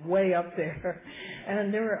cholesterol was way up there,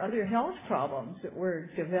 and there were other health problems that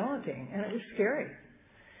were developing, and it was scary.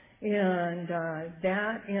 And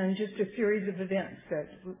that and just a series of events that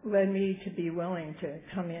led me to be willing to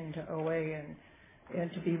come into OA and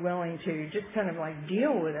to be willing to just kind of like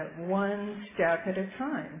deal with it one step at a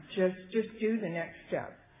time. Just do the next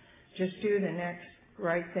step. Just do the next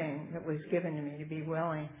right thing that was given to me, to be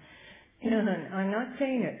willing. And I'm not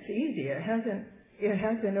saying it's easy. It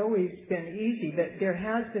hasn't always been easy, but there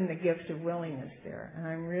has been the gift of willingness there, and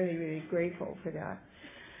I'm really, really grateful for that.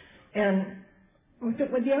 And the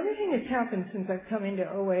other thing that's happened since I've come into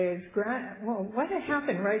OA is, what had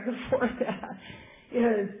happened right before that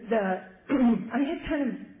is that I had kind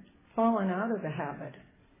of fallen out of the habit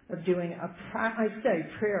of doing I say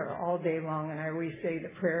prayer all day long, and I always say the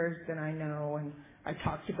prayers that I know, and I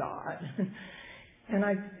talk to God. And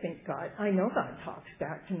I know God talks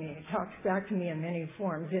back to me. He talks back to me in many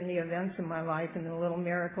forms, in the events of my life, in the little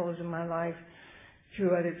miracles in my life,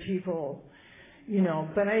 through other people,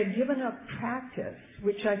 But I had given up practice,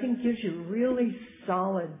 which I think gives you really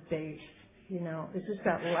solid base. It's just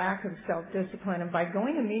that lack of self-discipline. And by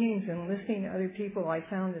going to meetings and listening to other people, I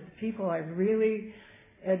found that the people I really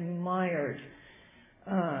admired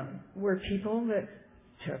were people that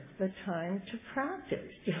took the time to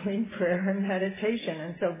practice doing prayer and meditation.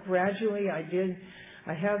 And so gradually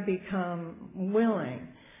I have become willing.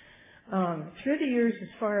 Through the years, as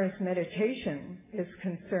far as meditation is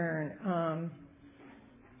concerned,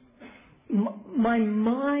 my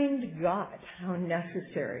mind got how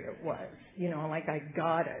necessary it was. Like I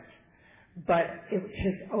got it. But it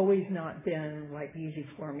has always not been like easy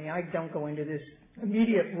for me. I don't go into this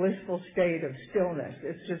immediate blissful state of stillness.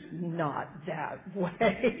 It's just not that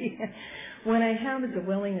way. When I have is a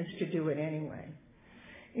willingness to do it anyway.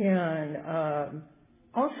 And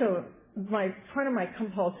also, part of my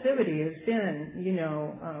compulsivity has been,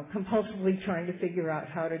 compulsively trying to figure out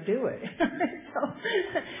how to do it.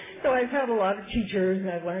 So I've had a lot of teachers, and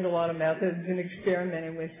I've learned a lot of methods and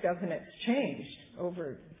experimented with stuff, and it's changed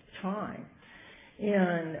over time.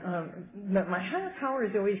 And but my higher power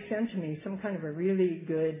has always sent to me some kind of a really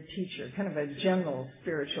good teacher, kind of a general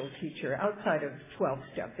spiritual teacher outside of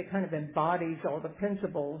 12-step that kind of embodies all the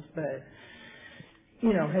principles, but,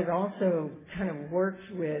 has also kind of worked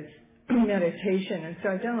with meditation. And so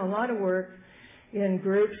I've done a lot of work in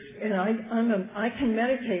groups, and I can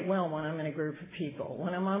meditate well when I'm in a group of people.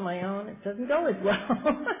 When I'm on my own, it doesn't go as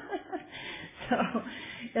well. So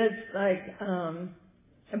it's like,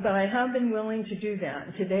 but I have been willing to do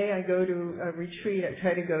that. Today I go to a retreat. I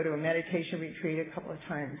try to go to a meditation retreat a couple of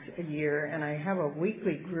times a year, and I have a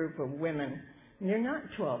weekly group of women. And they're not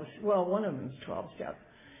 12. Well, one of them is 12 steps.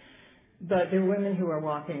 But they're women who are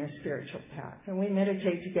walking a spiritual path. And we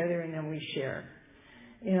meditate together, and then we share.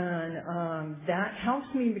 And that helps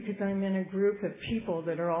me because I'm in a group of people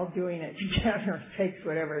that are all doing it together. It takes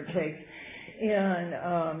whatever it takes. And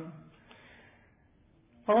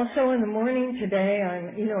also in the morning today,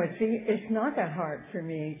 it's not that hard for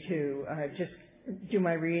me to just do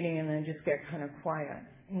my reading and then just get kind of quiet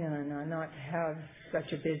and not have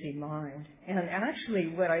such a busy mind. And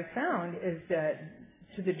actually what I found is that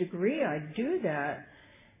to the degree I do that,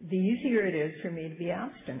 the easier it is for me to be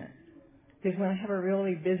abstinent. Because when I have a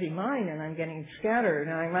really busy mind and I'm getting scattered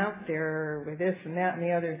and I'm out there with this and that and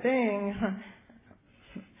the other thing,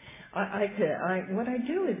 what I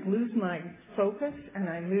do is lose my focus and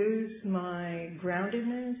I lose my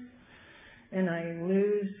groundedness and I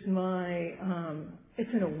lose my,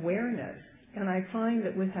 it's an awareness. And I find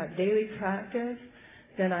that with that daily practice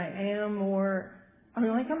that I am more, I'm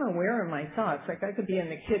aware of my thoughts. Like I could be in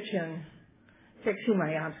the kitchen fixing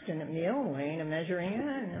my abstinent meal, weighing and measuring it,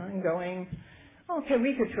 and going, okay,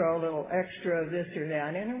 we could throw a little extra of this or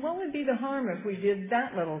that in, and what would be the harm if we did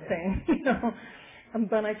that little thing,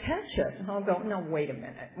 But I catch it. I'll go, no, wait a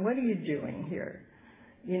minute. What are you doing here?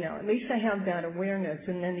 At least I have that awareness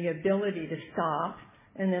and then the ability to stop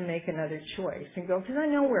and then make another choice and go, because I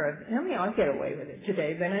know I'll get away with it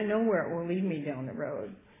today, but I know where it will lead me down the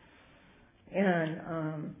road.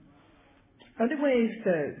 And other ways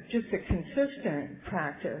just the consistent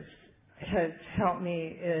practice has helped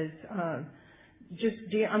me is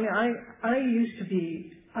I used to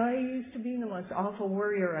be the most awful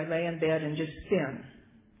worrier. I'd lay in bed and just spin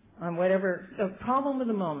on whatever the problem of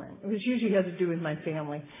the moment. It was usually had to do with my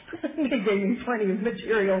family. They gave me plenty of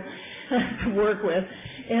material to work with,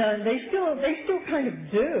 and they still kind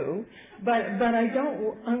of do. But I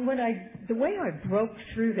don't. The way I broke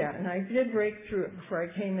through that, and I did break through it before I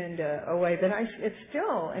came into OA, but it's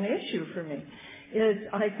still an issue for me. Is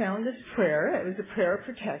I found this prayer. It was a prayer of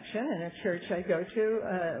protection in a church I go to,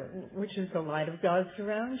 which is the light of God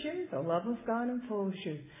surrounds you, the love of God enfolds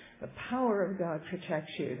you, the power of God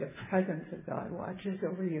protects you, the presence of God watches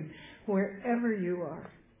over you. Wherever you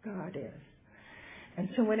are, God is. And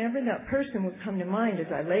so whenever that person would come to mind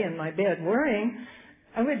as I lay in my bed worrying,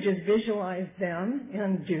 I would just visualize them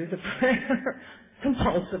and do the prayer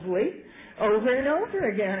compulsively over and over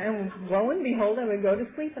again. And lo and behold, I would go to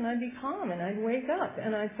sleep and I'd be calm and I'd wake up.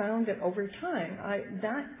 And I found that over time,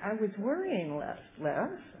 I was worrying less.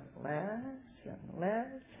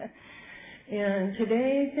 And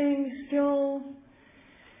today things still,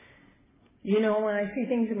 when I see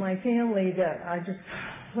things in my family that I just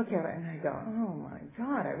look at it and I go, oh my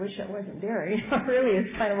God, I wish I wasn't there. Really,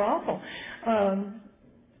 it's kind of awful.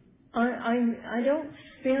 I don't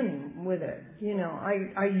spin with it.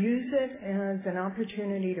 I use it as an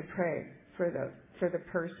opportunity to pray for the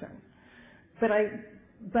person. But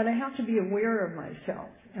I have to be aware of myself,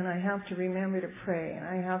 and I have to remember to pray, and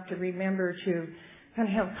I have to remember to kind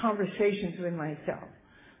of have conversations with myself.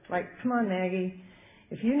 Like, come on, Maggie,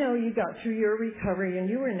 if you got through your recovery and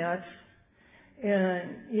you were nuts,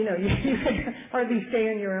 and you could hardly stay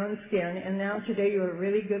in your own skin, and now today you have a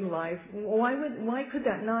really good life. Why could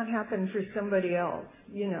that not happen for somebody else?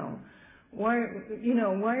 Why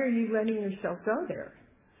are you letting yourself go there?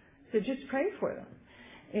 So just pray for them.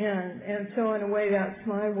 And so in a way, that's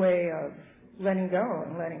my way of letting go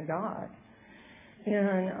and letting God.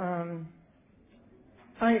 And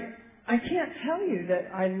I can't tell you that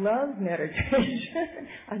I love meditation.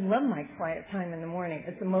 I love my quiet time in the morning.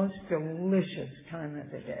 It's the most delicious time of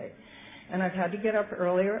the day. And I've had to get up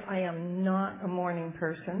earlier. I am not a morning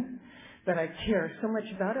person, but I care so much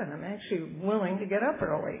about it. I'm actually willing to get up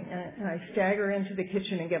early. And I stagger into the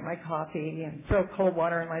kitchen and get my coffee and throw cold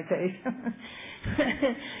water in my face.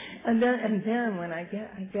 and then when I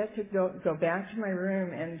get to go back to my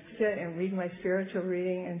room and sit and read my spiritual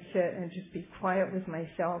reading and sit and just be quiet with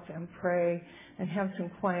myself and pray and have some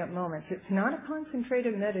quiet moments. It's not a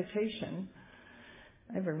concentrated meditation.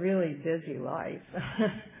 I have a really busy life.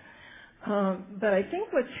 But I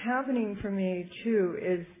think what's happening for me too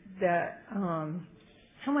is that, how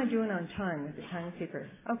am I doing on time with the timekeeper?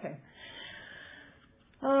 Okay.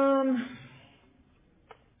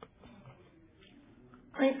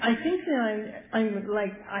 I think that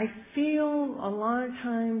I feel a lot of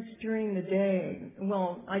times during the day,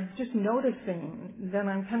 I'm just noticing that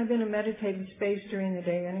I'm kind of in a meditative space during the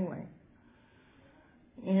day anyway.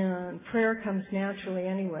 And prayer comes naturally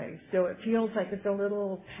anyway. So it feels like it's a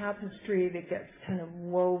little tapestry that gets kind of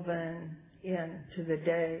woven into the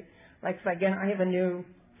day. Like if I have a new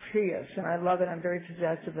Prius and I love it. I'm very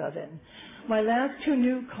possessive of it. My last 2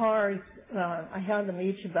 new cars, I had them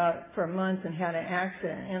each about for a month and had an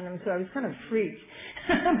accident in them, so I was kind of freaked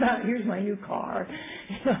about here's my new car.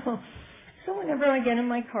 So whenever I get in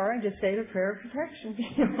my car, I just say the prayer of protection,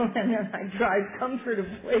 and then I drive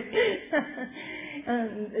comfortably.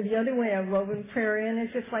 And the other way I've woven prayer in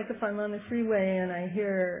is just like if I'm on the freeway and I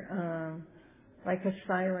hear like a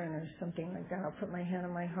siren or something like that, I'll put my hand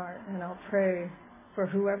on my heart and I'll pray for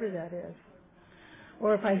whoever that is.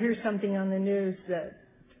 Or if I hear something on the news that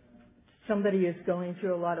somebody is going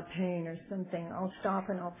through a lot of pain or something, I'll stop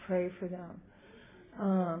and I'll pray for them.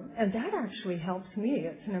 And that actually helps me.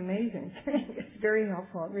 It's an amazing thing. It's very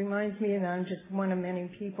helpful. It reminds me that I'm just one of many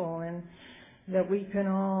people and that we can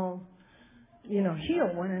all, heal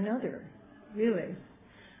one another, really.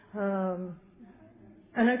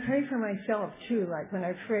 And I pray for myself too, like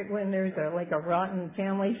when there's a rotten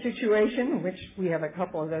family situation, which we have a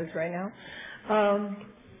couple of those right now.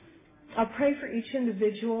 I'll pray for each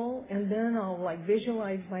individual and then I'll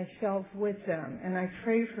visualize myself with them and I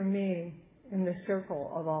pray for me in the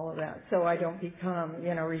circle of all of that so I don't become,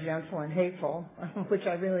 resentful and hateful, which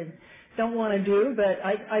I really don't want to do, but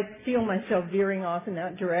I feel myself veering off in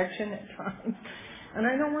that direction at times. And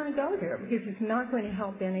I don't want to go there because it's not going to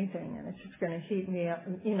help anything and it's just going to heat me up,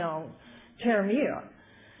 tear me up.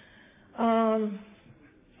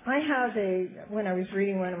 I have when I was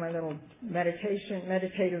reading one of my little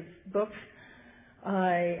meditative books,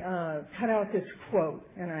 I cut out this quote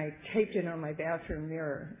and I taped it on my bathroom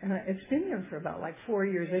mirror. And it's been there for about 4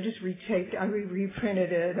 years. I just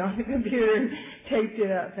reprinted it on the computer and taped it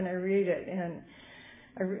up and I read it. And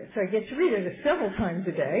so I get to read it several times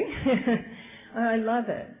a day. I love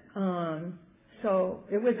it. So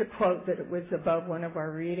it was a quote that it was above one of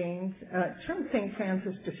our readings. It's from St.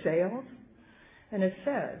 Francis de Sales. And it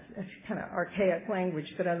says, it's kind of archaic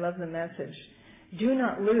language, but I love the message. Do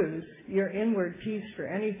not lose your inward peace for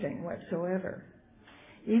anything whatsoever.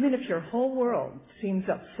 Even if your whole world seems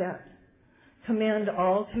upset, commend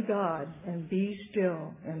all to God and be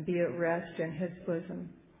still and be at rest in His bosom.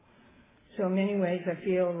 So in many ways I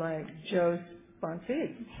feel like Joe's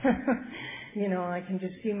Bonfig. I can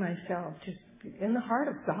just see myself just in the heart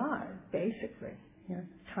of God, basically.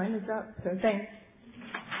 Time is up, so thanks.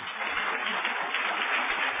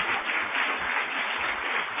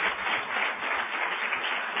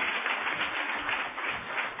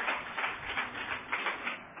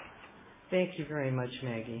 Thank you very much,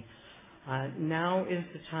 Maggie. Now is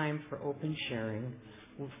the time for open sharing.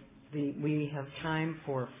 We have time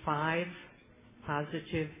for 5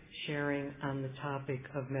 positive sharing on the topic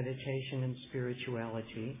of meditation and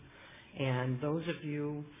spirituality. And those of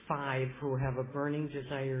you 5 who have a burning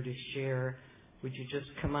desire to share, would you just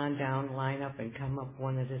come on down, line up, and come up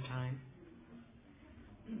one at a time?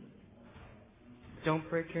 Don't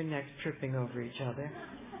break your necks tripping over each other.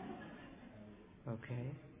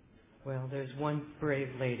 Okay. Well, there's one brave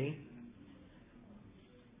lady.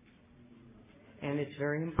 And it's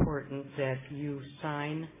very important that you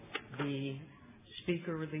sign the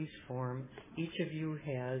speaker release form. Each of you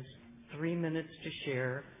has 3 minutes to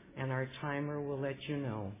share, and our timer will let you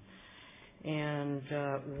know. And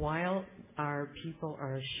while our people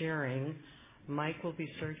are sharing, Mike will be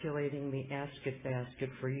circulating the Ask It basket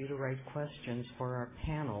for you to write questions for our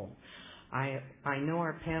panel. I know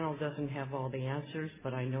our panel doesn't have all the answers,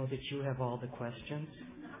 but I know that you have all the questions.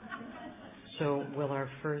 So will our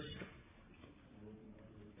first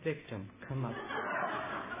victim come up?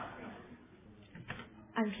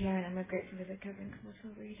 I'm Karen. I'm a Grateful Visit Covering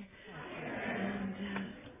Commercial Reader. And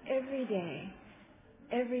every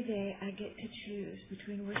day I get to choose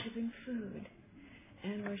between worshiping food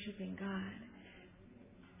and worshiping God.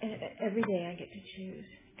 And every day I get to choose.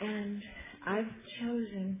 And I've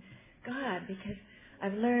chosen God because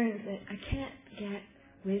I've learned that I can't get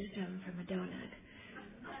wisdom from a donut.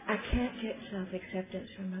 I can't get self-acceptance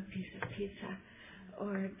from a piece of pizza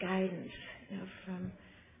or guidance, from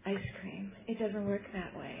ice cream. It doesn't work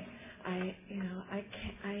that way. I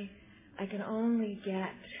can only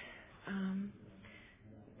get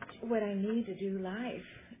what I need to do life,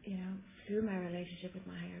 through my relationship with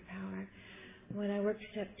my higher power. When I worked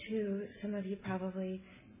Step 2, some of you probably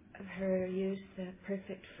have heard or used the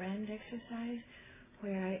Perfect Friend exercise,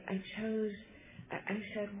 where I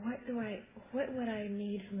said, what would I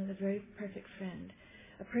need from the very perfect friend?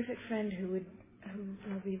 A perfect friend who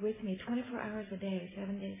will be with me 24 hours a day,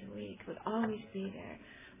 7 days a week, would always be there,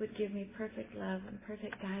 would give me perfect love and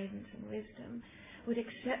perfect guidance and wisdom. would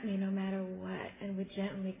accept me no matter what and would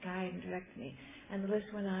gently guide and direct me. And the list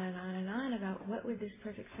went on and on and on about what would this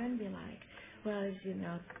perfect friend be like. Well, as you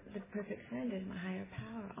know, the perfect friend is my higher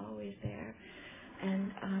power, always there.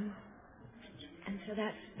 And so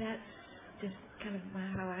that's just kind of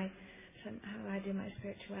how I do my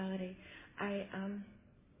spirituality. I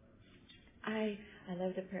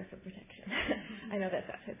love the prayer for protection. I know that's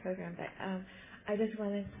outside the program, but I just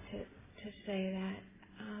wanted to say that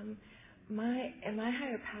my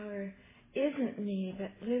higher power isn't me,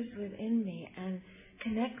 but lives within me and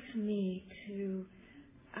connects me to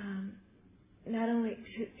not only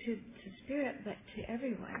to spirit, but to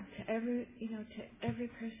everyone, to every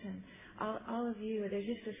person, all of you. There's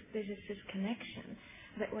just this connection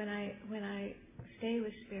that when I stay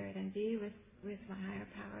with spirit and be with my higher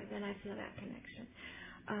power, then I feel that connection.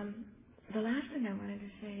 The last thing I wanted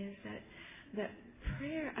to say is that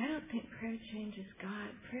prayer, I don't think prayer changes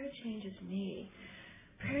God. Prayer changes me.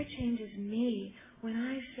 Prayer changes me when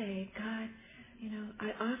I say, God,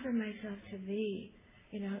 I offer myself to Thee.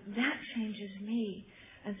 That changes me.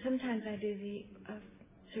 And sometimes I do the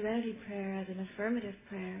serenity prayer as an affirmative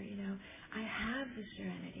prayer. I have the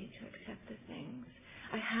serenity to accept the things.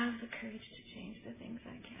 I have the courage to change the things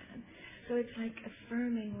I can. So it's like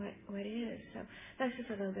affirming what is. So that's just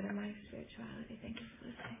a little bit of my spirituality. Thank you for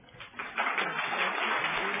listening.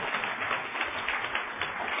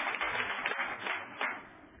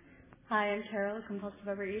 Hi, I'm Carol, a compulsive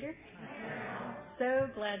overeater. So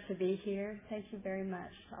glad to be here. Thank you very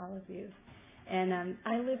much to all of you. And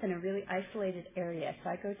I live in a really isolated area, so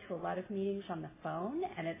I go to a lot of meetings on the phone,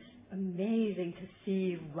 and it's amazing to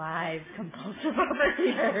see live compulsive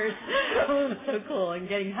overeaters. Oh, so cool. And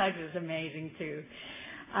getting hugs is amazing, too.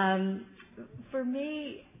 For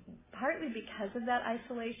me, partly because of that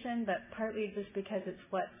isolation, but partly just because it's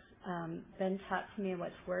what's been taught to me and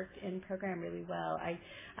what's worked in program really well.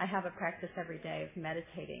 I have a practice every day of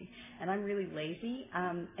meditating, and I'm really lazy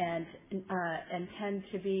and tend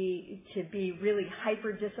to be really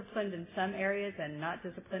hyper disciplined in some areas and not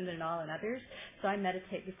disciplined at all in others. So I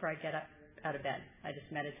meditate before I get up out of bed. I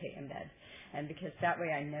just meditate in bed, and because that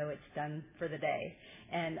way I know it's done for the day.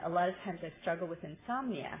 And a lot of times I struggle with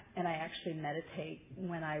insomnia, and I actually meditate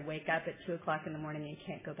when I wake up at 2 o'clock in the morning and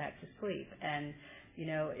can't go back to sleep. And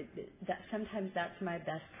that sometimes that's my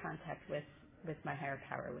best contact with my higher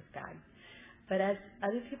power, with God. But as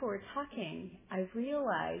other people were talking, I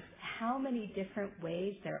realized how many different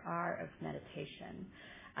ways there are of meditation.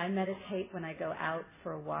 I meditate when I go out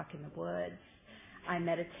for a walk in the woods. I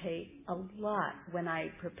meditate a lot when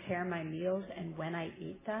I prepare my meals and when I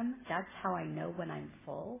eat them. That's how I know when I'm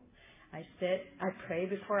full. I pray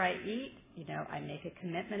before I eat. I make a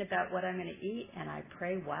commitment about what I'm going to eat, and I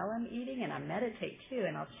pray while I'm eating, and I meditate too,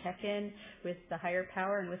 and I'll check in with the higher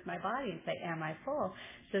power and with my body and say, am I full?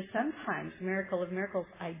 So sometimes, miracle of miracles,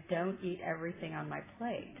 I don't eat everything on my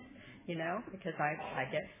plate, because I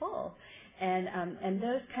get full. And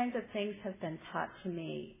those kinds of things have been taught to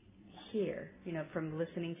me here, from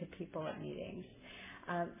listening to people at meetings.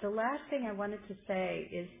 The last thing I wanted to say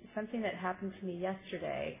is something that happened to me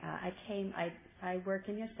yesterday. I work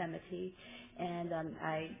in Yosemite, and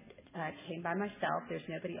I came by myself. There's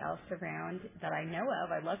nobody else around that I know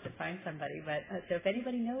of. I'd love to find somebody, but so if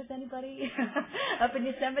anybody knows anybody up in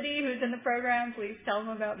Yosemite who's in the program, please tell them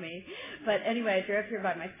about me. But anyway, I drove here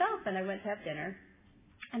by myself, and I went to have dinner.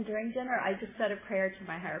 And during dinner, I just said a prayer to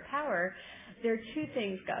my higher power. There are two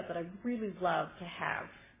things, God, that I really love to have,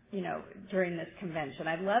 during this convention.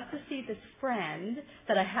 I'd love to see this friend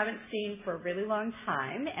that I haven't seen for a really long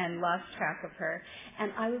time and lost track of her.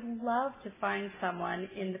 And I would love to find someone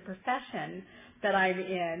in the profession that I'm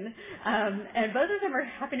in. And both of them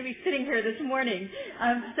happen to be sitting here this morning.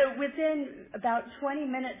 So within about 20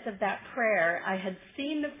 minutes of that prayer, I had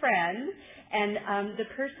seen the friend, and the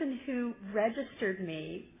person who registered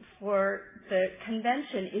me for the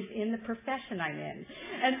convention is in the profession I'm in.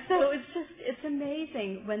 And so it's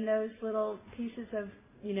amazing when those little pieces of,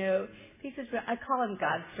 I call them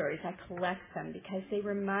God stories. I collect them because they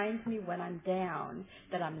remind me when I'm down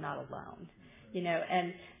that I'm not alone,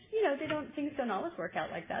 and things don't always work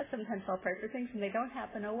out like that. Sometimes I'll pray for things and they don't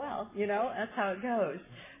happen. Oh well, that's how it goes.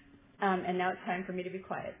 And now it's time for me to be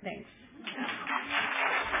quiet. Thanks.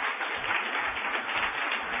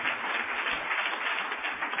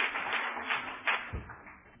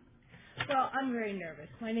 Well, I'm very nervous.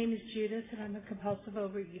 My name is Judith, and I'm a compulsive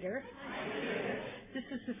overeater. This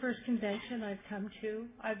is the first convention I've come to.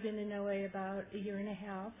 I've been in OA about a year and a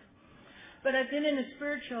half. But I've been in a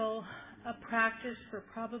spiritual practice for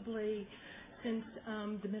probably since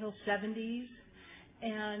the middle 70s.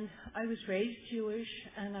 And I was raised Jewish,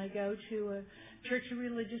 and I go to a Church of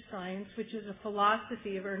Religious Science, which is a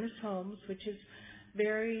philosophy of Ernest Holmes, which is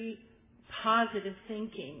very positive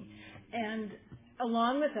thinking. And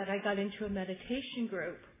along with that, I got into a meditation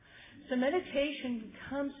group. So meditation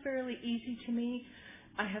comes fairly easy to me.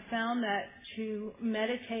 I have found that to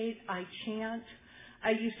meditate, I chant.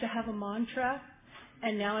 I used to have a mantra,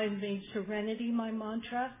 and now I've made serenity my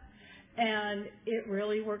mantra. And it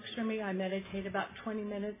really works for me. I meditate about 20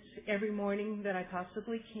 minutes every morning that I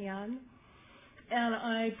possibly can. And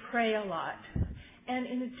I pray a lot. And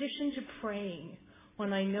in addition to praying,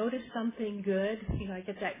 when I notice something good, I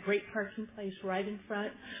get that great parking place right in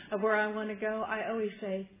front of where I want to go, I always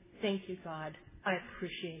say, thank you, God. I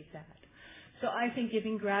appreciate that. So I think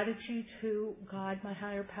giving gratitude to God, my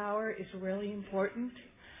higher power, is really important.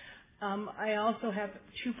 I also have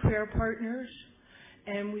 2 prayer partners,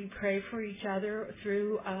 and we pray for each other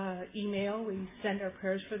through email. We send our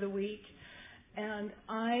prayers for the week. And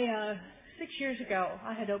 6 years ago,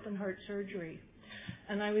 I had open heart surgery.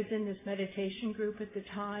 And I was in this meditation group at the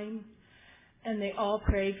time, and they all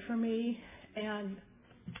prayed for me. And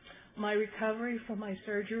my recovery from my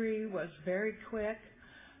surgery was very quick.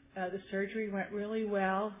 The surgery went really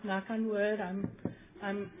well. Knock on wood,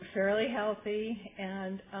 I'm fairly healthy,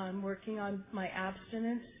 and I'm working on my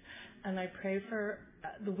abstinence. And I pray for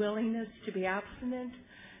the willingness to be abstinent.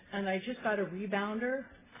 And I just got a rebounder.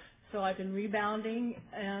 So I've been rebounding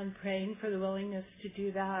and praying for the willingness to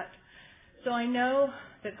do that. So I know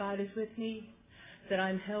that God is with me, that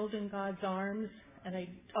I'm held in God's arms, and I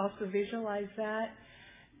also visualize that.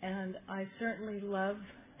 And I certainly love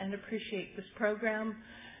and appreciate this program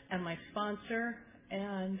and my sponsor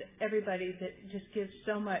and everybody that just gives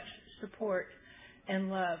so much support and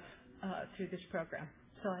love through this program.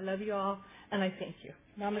 So I love you all, and I thank you.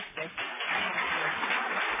 Namaste.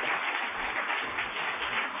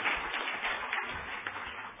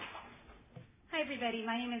 Hi, everybody.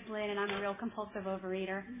 My name is Lynn, and I'm a real compulsive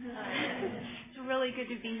overeater. It's really good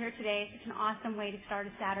to be here today. It's such an awesome way to start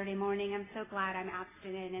a Saturday morning. I'm so glad I'm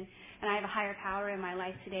abstinent, and I have a higher power in my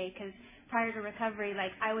life today, because prior to recovery,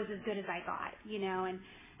 I was as good as I got,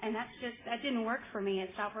 and that didn't work for me. It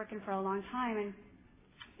stopped working for a long time, and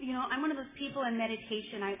I'm one of those people in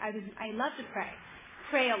meditation. I love to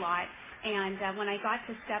pray a lot. And when I got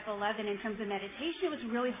to step 11 in terms of meditation, it was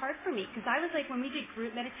really hard for me, because I was like, when we did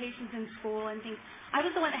group meditations in school and things, I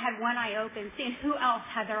was the one that had one eye open, seeing who else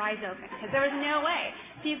had their eyes open, because there was no way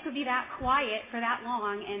people could be that quiet for that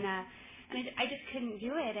long, and I just couldn't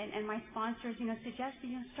do it. And my sponsors,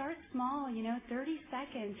 suggested, start small, 30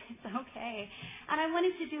 seconds, it's okay. And I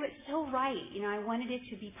wanted to do it so right, I wanted it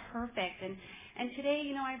to be perfect. And today,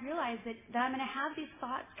 I realize that I'm going to have these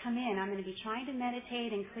thoughts come in. I'm going to be trying to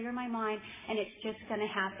meditate and clear my mind, and it's just going to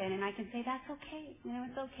happen. And I can say, that's okay.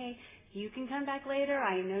 It's okay. You can come back later.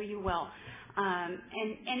 I know you will. And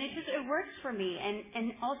it works for me.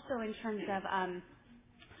 And also in terms of,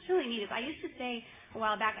 it's really neat. I used to say a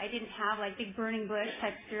while back I didn't have big burning bush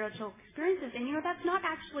type spiritual experiences. And, that's not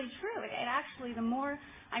actually true. It actually, the more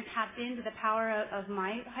I tapped into the power of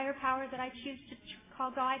my higher power that I choose to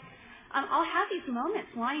call God, I'll have these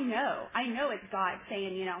moments where I know it's God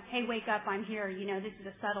saying, hey, wake up, I'm here. This is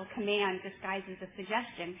a subtle command disguised as a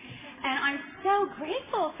suggestion. And I'm so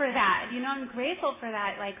grateful for that. I'm grateful for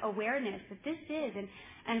that, awareness that this is.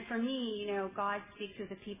 And for me, God speaks to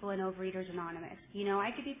the people in Overeaters Anonymous.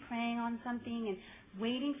 I could be praying on something and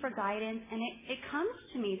waiting for guidance, and it comes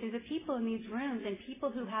to me through the people in these rooms and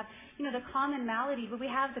people who have, the common malady, but we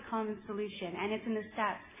have the common solution, and it's in the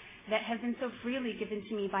steps that have been so freely given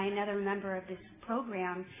to me by another member of this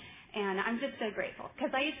program. And I'm just so grateful.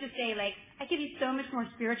 Because I used to say, I could be so much more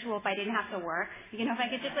spiritual if I didn't have to work. If I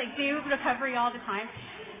could just, do recovery all the time.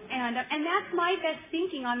 And that's my best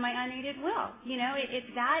thinking on my unaided will.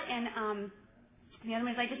 It's that, and the other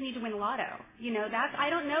one is I just need to win lotto. I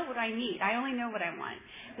don't know what I need. I only know what I want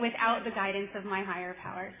without the guidance of my higher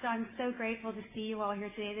power. So I'm so grateful to see you all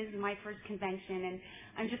here today. This is my first convention, and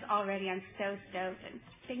I'm so stoked. And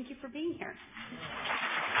thank you for being here.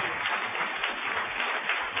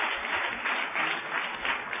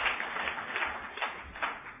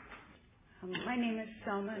 My name is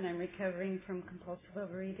Selma, and I'm recovering from compulsive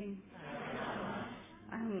overeating.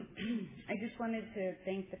 I just wanted to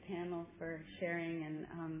thank the panel for sharing, and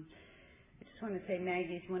I just want to say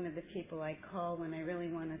Maggie's one of the people I call when I really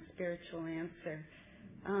want a spiritual answer.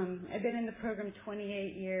 I've been in the program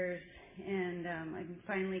 28 years, and I'm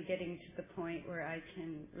finally getting to the point where I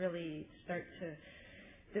can really start to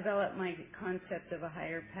develop my concept of a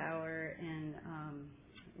higher power and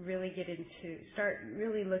really start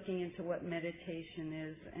really looking into what meditation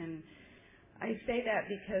is. And I say that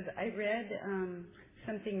because I read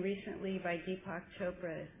something recently by Deepak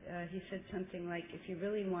Chopra. He said something like, if you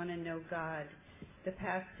really want to know God, the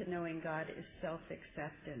path to knowing God is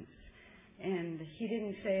self-acceptance. And he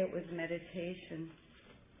didn't say it was meditation.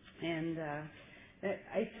 And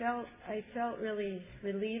I felt really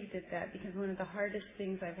relieved at that, because one of the hardest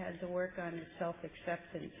things I've had to work on is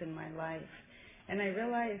self-acceptance in my life. And I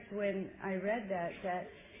realized when I read that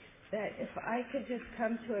if I could just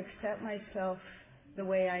come to accept myself the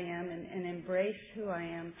way I am and embrace who I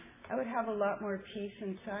am, I would have a lot more peace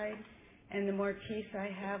inside. And the more peace I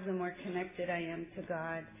have, the more connected I am to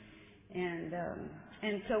God.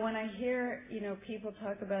 And so when I hear, people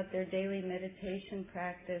talk about their daily meditation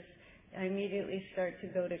practice, I immediately start to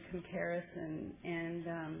go to comparison. And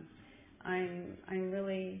I'm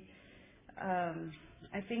really,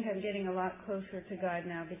 I think I'm getting a lot closer to God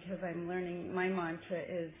now, because I'm learning my mantra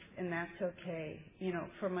is, and that's okay,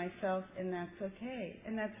 for myself, and that's okay,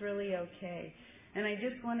 and that's really okay. And I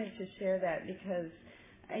just wanted to share that, because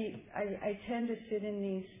I tend to sit in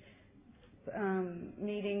these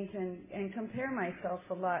meetings and compare myself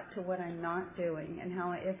a lot to what I'm not doing, and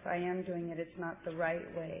how if I am doing it, it's not the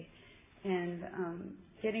right way. And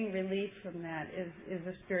getting relief from that is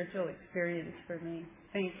a spiritual experience for me.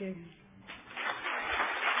 Thank you.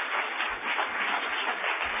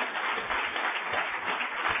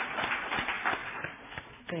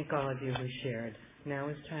 Thank all of you who shared. Now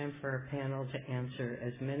is time for our panel to answer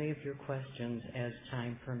as many of your questions as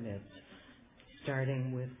time permits,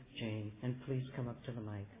 starting with Jane. And please come up to the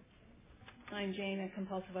mic. I'm Jane, a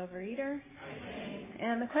compulsive overeater.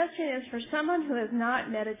 And the question is, for someone who has not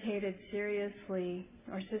meditated seriously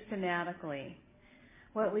or systematically,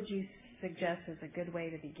 what would you suggest is a good way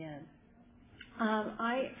to begin?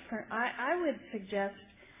 I would suggest,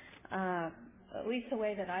 at least the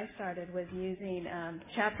way that I started, was using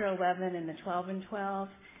Chapter 11 in the 12 and 12.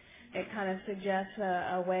 It kind of suggests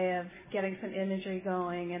a way of getting some imagery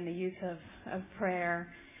going, and the use of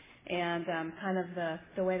prayer, and kind of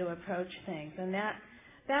the way to approach things. And that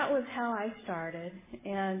was how I started.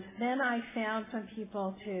 And then I found some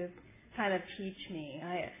people to kind of teach me.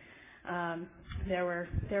 There were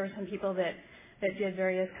some people that did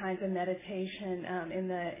various kinds of meditation in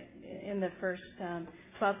the first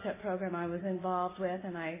 12-step program I was involved with,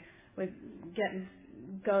 and I would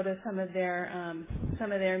go to some of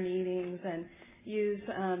their meetings and use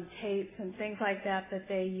tapes and things like that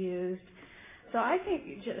they used. So I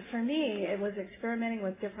think for me it was experimenting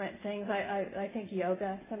with different things. I think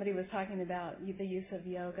yoga. Somebody was talking about the use of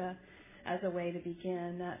yoga as a way to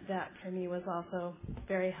begin. That for me was also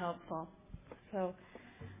very helpful. So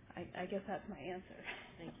I guess that's my answer.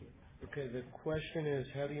 Thank you. Okay, the question is,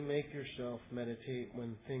 how do you make yourself meditate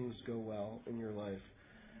when things go well in your life?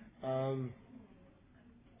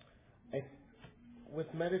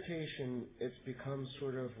 With meditation, it's become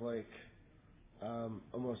sort of like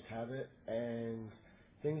almost habit, and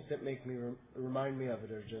things that make me remind me of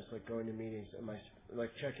it are just like going to meetings and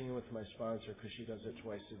like checking in with my sponsor, because she does it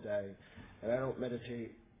twice a day, and I don't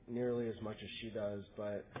meditate nearly as much as she does,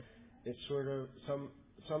 but it's sort of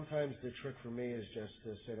sometimes the trick for me is just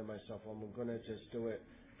to say to myself, well, I'm going to just do it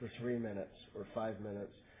for 3 minutes or 5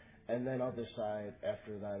 minutes, and then I'll decide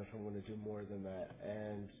after that if I'm going to do more than that.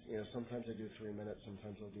 And sometimes I do 3 minutes,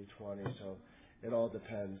 sometimes I'll do 20, so it all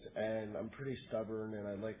depends. And I'm pretty stubborn, and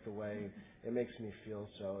I like the way it makes me feel,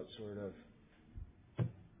 so it's sort of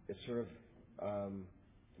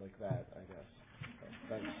like that, I guess. So,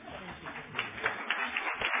 thanks.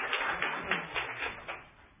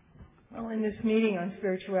 Well, in this meeting on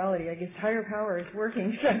spirituality, I guess higher power is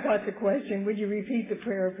working. So I got the question, would you repeat the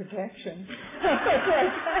prayer of protection?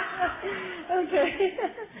 Okay.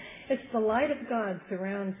 It's the light of God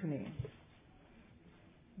surrounds me.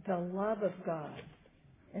 The love of God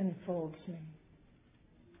enfolds me.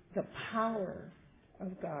 The power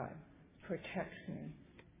of God protects me.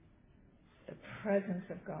 The presence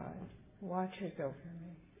of God watches over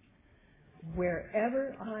me.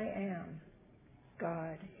 Wherever I am,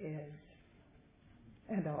 God is,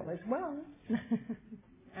 and all is well.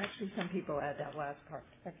 Actually, some people add that last part.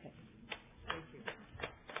 Okay. Thank you.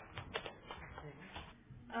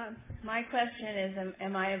 My question is,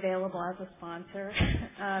 am I available as a sponsor?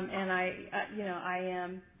 And I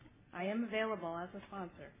am available as a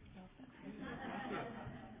sponsor.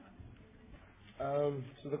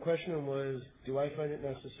 So the question was, do I find it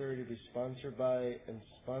necessary to be sponsored by and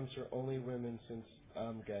sponsor only women since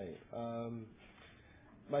I'm gay?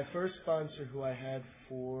 My first sponsor, who I had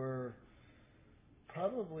for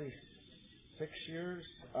probably 6 years,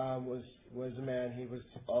 was a man. He was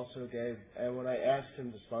also gay, and when I asked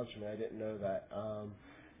him to sponsor me, I didn't know that.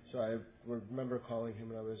 So I remember calling him,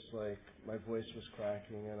 and I was like, my voice was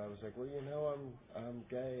cracking, and I was like, well, you know, I'm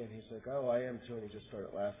gay, and he's like, oh, I am too, and he just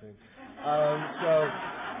started laughing.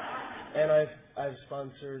 And I've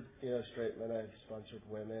sponsored, straight men. I've sponsored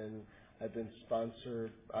women. I've been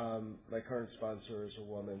sponsored. My current sponsor is a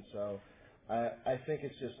woman, so I think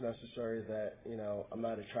it's just necessary that I'm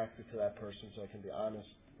not attracted to that person, so I can be honest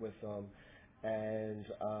with them, and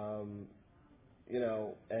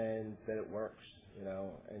and that it works,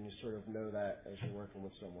 and you sort of know that as you're working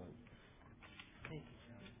with someone. Thank you.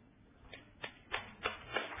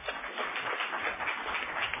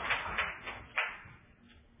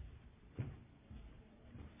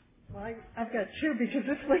 Well, I've got two because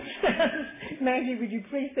this one says, Maggie, would you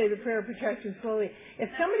please say the prayer of protection slowly? If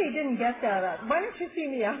somebody didn't get that, why don't you see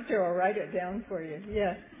me after? I'll write it down for you.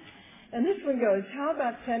 Yes. And this one goes, how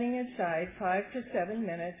about setting aside 5 to 7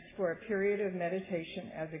 minutes for a period of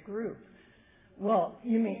meditation as a group? Well,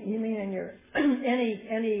 you mean in your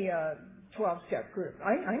any 12-step group?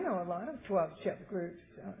 I know a lot of 12-step groups.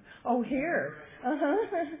 Here.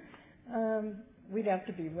 We'd have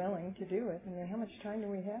to be willing to do it. I mean, how much time do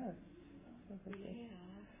we have? We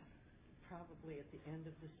have probably at the end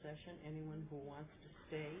of the session, anyone who wants to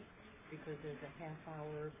stay, because there's a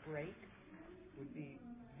half-hour break, would be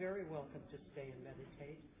very welcome to stay and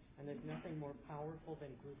meditate. And there's nothing more powerful than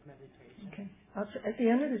group meditation. Okay. At the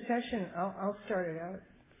end of the session, I'll start it out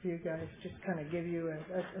for you guys, just kind of give you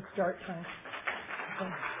a start time.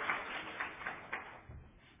 Okay.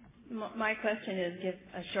 My question is, give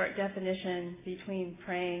a short definition between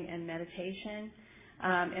praying and meditation.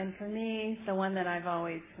 And for me, the one that I've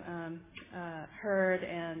always heard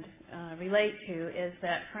and relate to is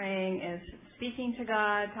that praying is speaking to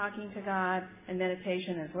God, talking to God, and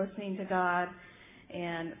meditation is listening to God.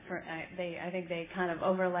 And I think they kind of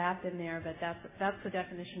overlap in there, but that's the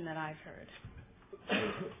definition that I've heard.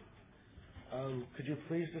 Could you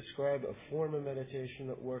please describe a form of meditation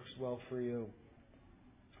that works well for you?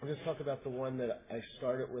 I'll just talk about the one that I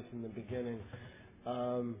started with in the beginning.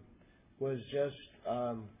 Was just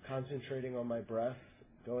concentrating on my breath,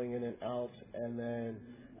 going in and out, and then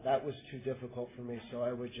that was too difficult for me, so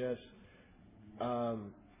I would just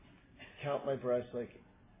count my breaths like,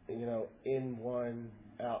 in 1,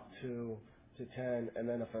 out 2 to 10, and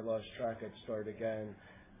then if I lost track, I'd start again.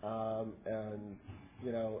 And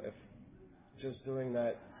if just doing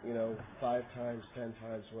that, 5 times, 10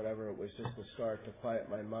 times, whatever, it was just a start to quiet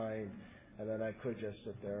my mind, and then I could just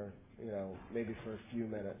sit there, maybe for a few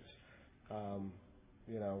minutes,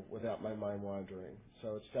 without my mind wandering.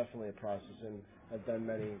 So it's definitely a process, and I've done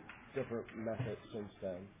many different methods since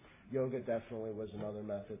then. Yoga definitely was another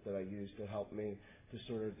method that I used to help me to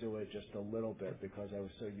sort of do it just a little bit, because I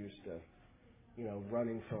was so used to,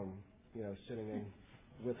 running from, sitting in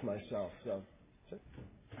with myself. So that's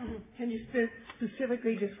it. Can you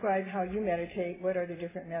specifically describe how you meditate? What are the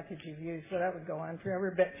different methods you've used? Well, that would go on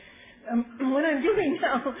forever. But what I'm doing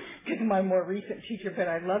now, because I'm my more recent teacher, but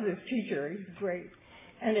I love this teacher. He's great.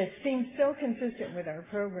 And it seems so consistent with our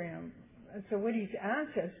program. So what he's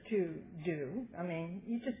asked us to do,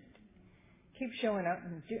 you just keep showing up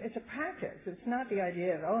and do. It's a practice. It's not the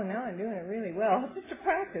idea of, now I'm doing it really well. It's just a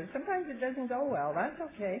practice. Sometimes it doesn't go well. That's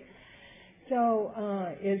okay. So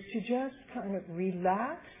is to just kind of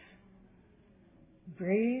relax,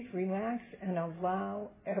 breathe, relax, and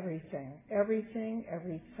allow everything,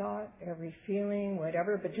 every thought, every feeling,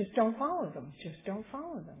 whatever, but just don't follow them. Just don't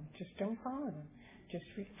follow them. Just don't follow them. Just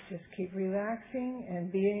keep relaxing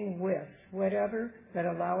and being with whatever, but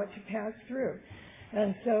allow it to pass through.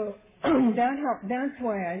 And so that's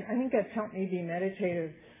why I think that's helped me be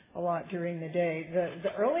meditative a lot during the day.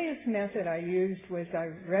 The earliest method I used was, I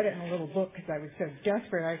read it in a little book because I was so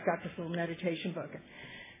desperate. I got this little meditation book,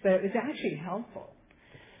 but it was actually helpful.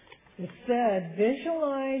 It said,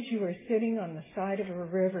 visualize you are sitting on the side of a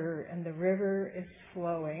river and the river is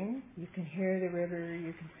flowing. You can hear the river,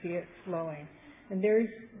 you can see it flowing. And there's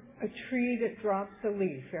a tree that drops a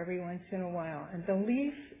leaf every once in a while, and the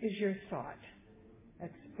leaf is your thought.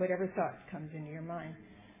 That's whatever thought comes into your mind.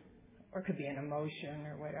 Or it could be an emotion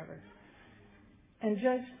or whatever. And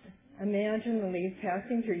just imagine the leaf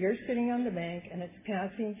passing through. You're sitting on the bank and it's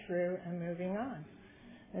passing through and moving on.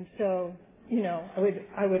 And so,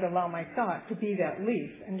 I would allow my thought to be that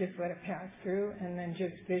leaf and just let it pass through and then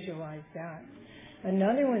just visualize that.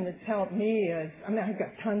 Another one that's helped me is, I've got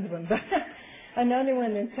tons of them, but another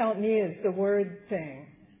one that's helped me is the word thing.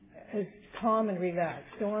 It's calm and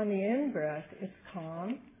relaxed. So on the in-breath, it's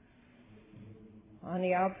calm. On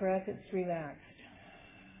the out-breath, it's relaxed.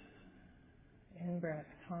 In-breath,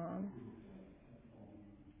 calm.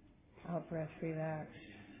 Out-breath, relaxed.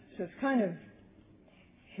 So it's kind of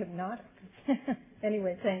hypnotic.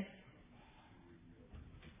 Anyway, thanks.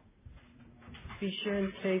 Be sure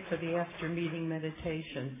and stay for the after-meeting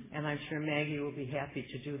meditation, and I'm sure Maggie will be happy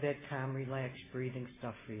to do that calm, relaxed breathing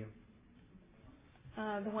stuff for you.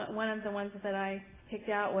 One of the ones that I picked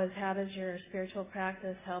out was, how does your spiritual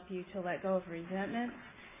practice help you to let go of resentment?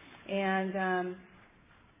 And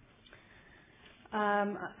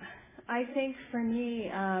I think for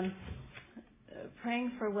me,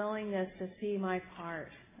 praying for willingness to see my part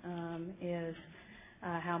is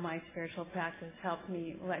how my spiritual practice helps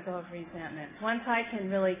me let go of resentment. Once I can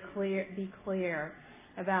really be clear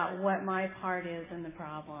about what my part is in the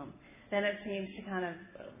problem, then it seems to kind of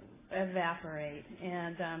evaporate,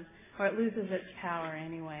 and or it loses its power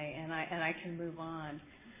anyway, and I can move on.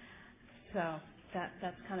 So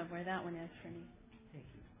that's kind of where that one is for me. Thank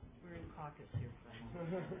you. We're in caucus here,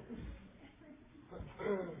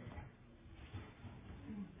 friends.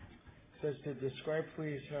 Says to describe,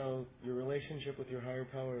 please, how your relationship with your higher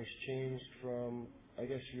power has changed from, I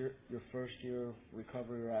guess, your first year of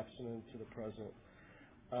recovery or abstinence to the present.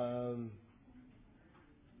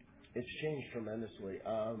 It's changed tremendously.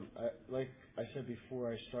 Like I said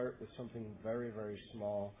before, I start with something very, very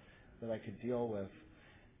small that I could deal with.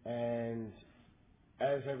 And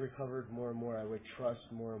as I recovered more and more, I would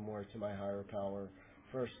trust more and more to my higher power.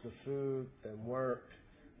 First the food, then work,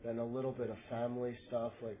 then a little bit of family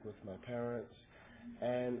stuff, like with my parents.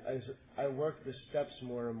 And as I worked the steps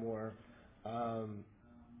more and more,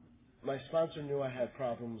 my sponsor knew I had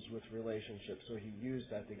problems with relationships, so he used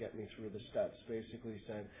that to get me through the steps. Basically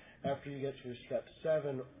said, after you get through step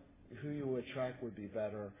 7, who you attract would be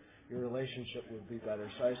better, your relationship would be better.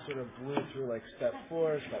 So I sort of blew through like step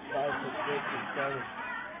 4, step 5, 6, 8, and 7.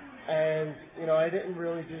 And, I didn't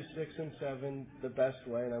really do 6 and 7 the best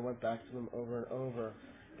way, and I went back to them over and over.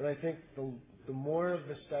 But I think the more of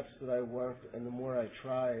the steps that I worked and the more I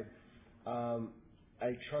tried,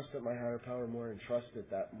 I trusted my higher power more and trusted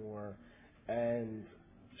that more and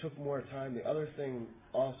took more time. The other thing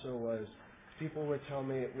also was, people would tell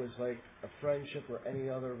me it was like a friendship or any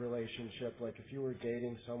other relationship, like if you were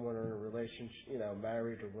dating someone or in a relationship,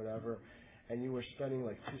 married or whatever, and you were spending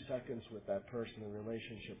like 2 seconds with that person, the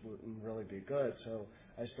relationship wouldn't really be good. So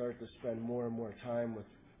I started to spend more and more time with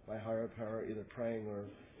my higher power, either praying or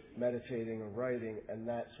meditating or writing, and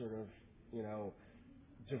that sort of,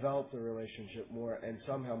 developed the relationship more, and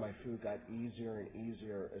somehow my food got easier and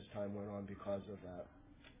easier as time went on because of that.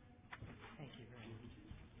 Thank you very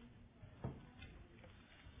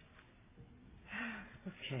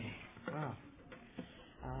much. Okay, wow.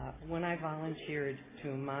 When I volunteered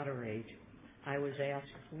to moderate, I was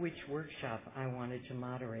asked which workshop I wanted to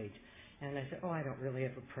moderate. And I said, I don't really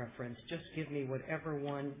have a preference. Just give me whatever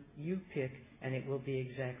one you pick, and it will be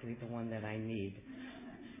exactly the one that I need.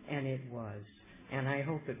 And it was. And I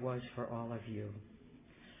hope it was for all of you.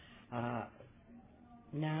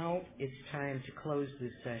 Now it's time to close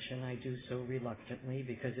this session. I do so reluctantly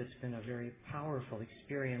because it's been a very powerful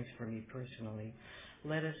experience for me personally.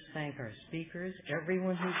 Let us thank our speakers,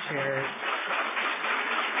 everyone who shared.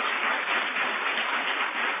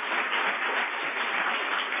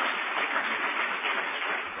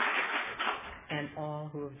 And all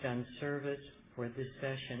who have done service for this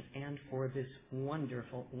session and for this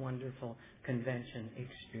wonderful, wonderful convention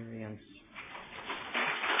experience.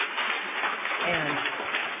 And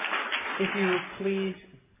if you would please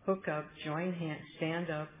hook up, join hands, stand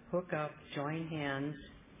up, hook up, join hands,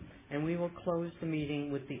 and we will close the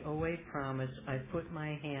meeting with the OA promise, I put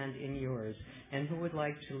my hand in yours. And who would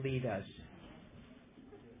like to lead us?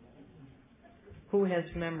 Who has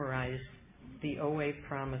memorized the OA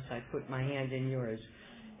promise, I put my hand in yours?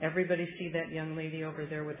 Everybody see that young lady over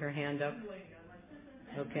there with her hand up?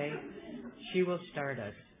 Okay. She will start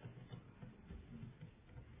us.